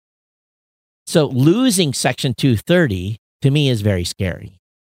so losing Section 230 to me is very scary.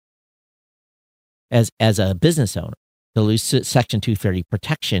 As a business owner, to lose Section 230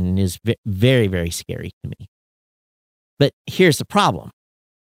 protection is very, very scary to me. But here's the problem.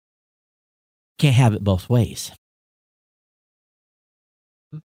 Can't have it both ways.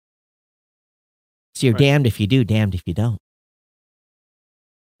 So you're damned if you do, damned if you don't.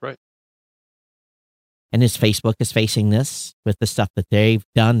 Right. And as Facebook is facing this with the stuff that they've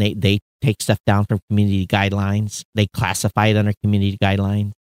done, they take stuff down from community guidelines. They classify it under community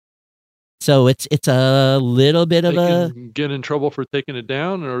guidelines. So it's a little bit of They can get in trouble for taking it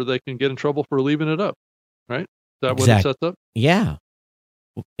down, or they can get in trouble for leaving it up, right? Is that what it sets up? Yeah.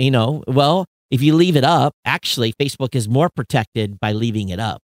 Well, if you leave it up, actually, Facebook is more protected by leaving it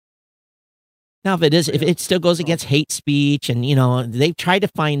up. Now, if it still goes against hate speech, and they've tried to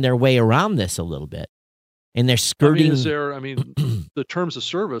find their way around this a little bit, and they're skirting. The terms of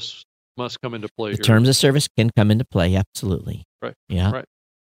service must come into play. The terms of service can come into play, absolutely. Right. Yeah. Right.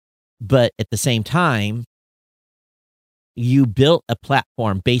 But at the same time, you built a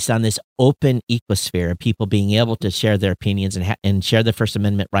platform based on this open ecosphere of people being able to share their opinions and share their First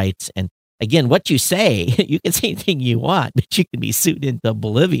Amendment rights. And again, what you say, you can say anything you want, but you can be sued into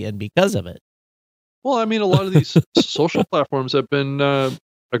oblivion because of it. Well, a lot of these social platforms have been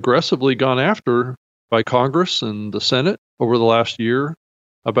aggressively gone after by Congress and the Senate over the last year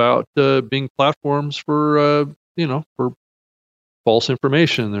about being platforms for false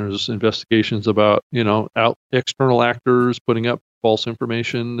information. There's investigations about external actors putting up false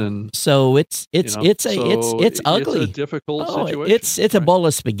information, and so it's ugly. It's a difficult situation. It's a bowl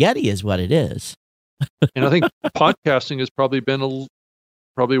of spaghetti, is what it is. And I think podcasting has probably been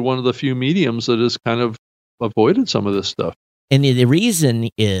probably one of the few mediums that has kind of avoided some of this stuff. And the reason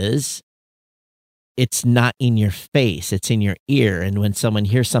is it's not in your face, it's in your ear. And when someone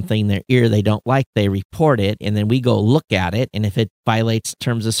hears something in their ear they don't like, they report it, and then we go look at it. And if it violates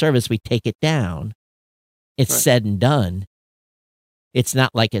terms of service, we take it down. It's said and done. It's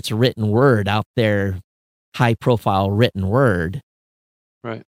not like it's written word out there, high profile written word.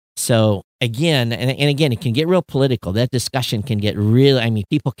 Right. So again, and again, it can get real political. That discussion can get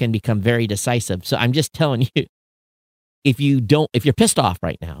people can become very decisive. So I'm just telling you, if you're pissed off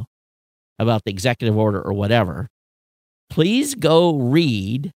right now about the executive order or whatever, please go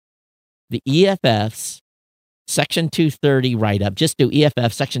read the EFF's Section 230 write-up. Just do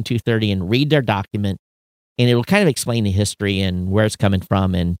EFF Section 230 and read their document, and it will kind of explain the history and where it's coming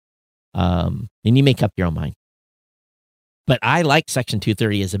from, and you make up your own mind. But I like Section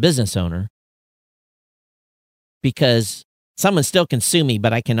 230 as a business owner because someone still can sue me,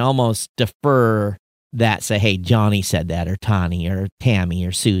 but I can almost defer that, say, hey, Johnny said that, or Tawny, or Tammy,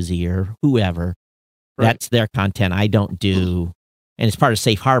 or Susie, or whoever. Right. That's their content. I don't do, and it's part of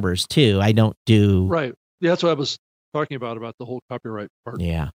safe harbors too. I don't do. Right. Yeah, that's what I was talking about the whole copyright part.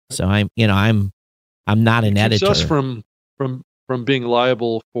 Yeah. So I'm not an editor. Just from being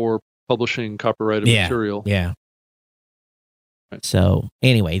liable for publishing copyrighted material. Yeah. Right. So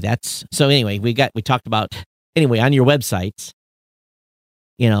anyway, we talked about, on your websites,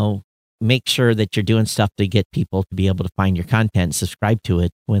 make sure that you're doing stuff to get people to be able to find your content, subscribe to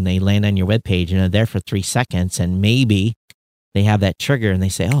it when they land on your webpage and are there for 3 seconds, and maybe they have that trigger and they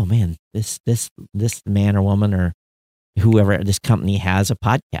say, oh man, this man or woman or whoever, this company has a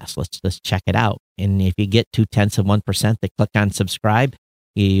podcast. Let's check it out. And if you get 0.2% that click on subscribe,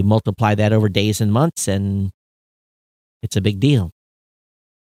 you multiply that over days and months, and it's a big deal.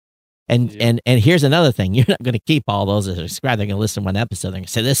 And here's another thing. You're not going to keep all those that subscribe. They're going to listen to one episode. They're going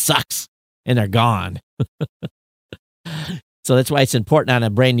to say, this sucks. And they're gone. So that's why it's important on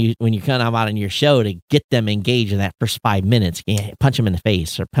a brand new, when you come out on your show, to get them engaged in that first 5 minutes. Punch them in the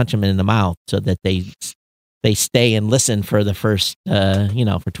face or punch them in the mouth so that they stay and listen for the first,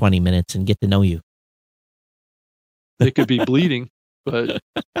 for 20 minutes and get to know you. They could be bleeding, but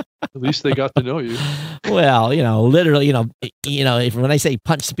at least they got to know you. Well, literally, if when I say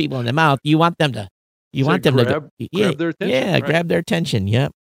punch people in the mouth, you want them to, grab their attention. Yeah, right? Grab their attention.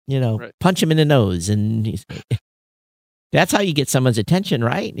 Yep. Right. Punch them in the nose, and that's how you get someone's attention,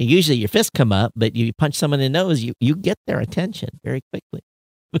 right? Usually your fists come up, but you punch someone in the nose, you get their attention very quickly.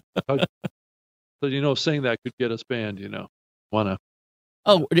 So saying that could get us banned. Wanna?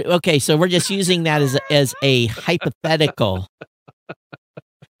 Oh, okay. So we're just using that as a hypothetical.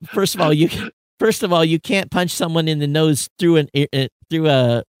 First of all, you can't punch someone in the nose through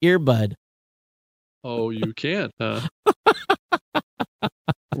a earbud. Oh, you can't, huh?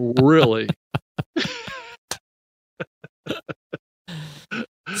 Really?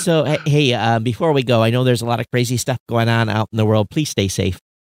 So, hey, before we go, I know there's a lot of crazy stuff going on out in the world. Please stay safe.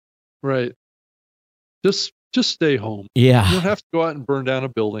 Right. Just stay home. Yeah. You don't have to go out and burn down a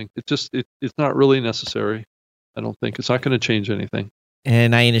building. It's not really necessary. I don't think it's not going to change anything.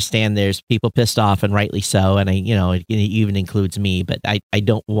 And I understand there's people pissed off, and rightly so. And it even includes me, but I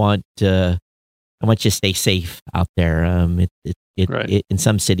don't want I want you to stay safe out there. Right. In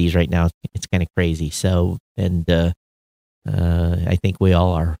some cities right now, it's kind of crazy. So, and I think we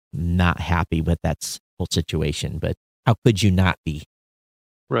all are not happy with that whole situation, but how could you not be?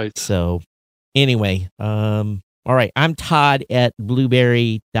 Right. So anyway, All right. I'm Todd at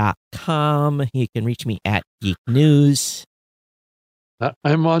blueberry.com. You can reach me at Geek News.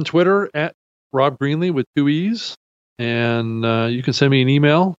 I'm on Twitter at Rob Greenlee with 2 E's. And you can send me an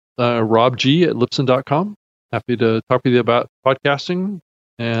email, robg@libsyn.com. Happy to talk with you about podcasting.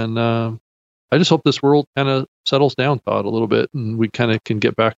 And I just hope this world kind of settles down, Todd, a little bit, and we kind of can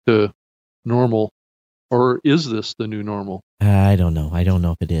get back to normal. Or is this the new normal? I don't know. I don't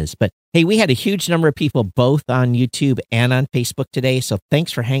know if it is. But hey, we had a huge number of people both on YouTube and on Facebook today. So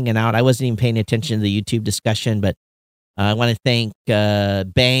thanks for hanging out. I wasn't even paying attention to the YouTube discussion, but I want to thank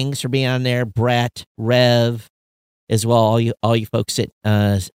Bangs for being on there, Brett, Rev, as well. All you folks that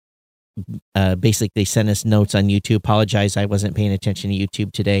basically sent us notes on YouTube. Apologize, I wasn't paying attention to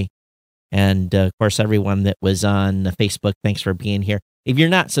YouTube today. And of course, everyone that was on Facebook, thanks for being here. If you're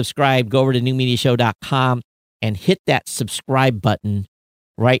not subscribed, go over to newmediashow.com and hit that subscribe button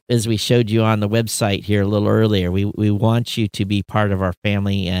right as we showed you on the website here a little earlier. We want you to be part of our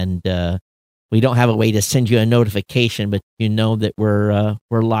family, and we don't have a way to send you a notification, but you know that we're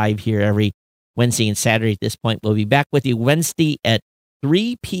live here every Wednesday and Saturday at this point. We'll be back with you Wednesday at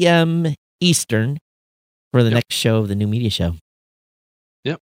 3 p.m. Eastern for the next show of the New Media Show.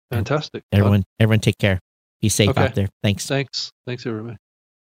 Yep. Fantastic. Everyone take care. Be safe out there. Thanks. Thanks, everybody.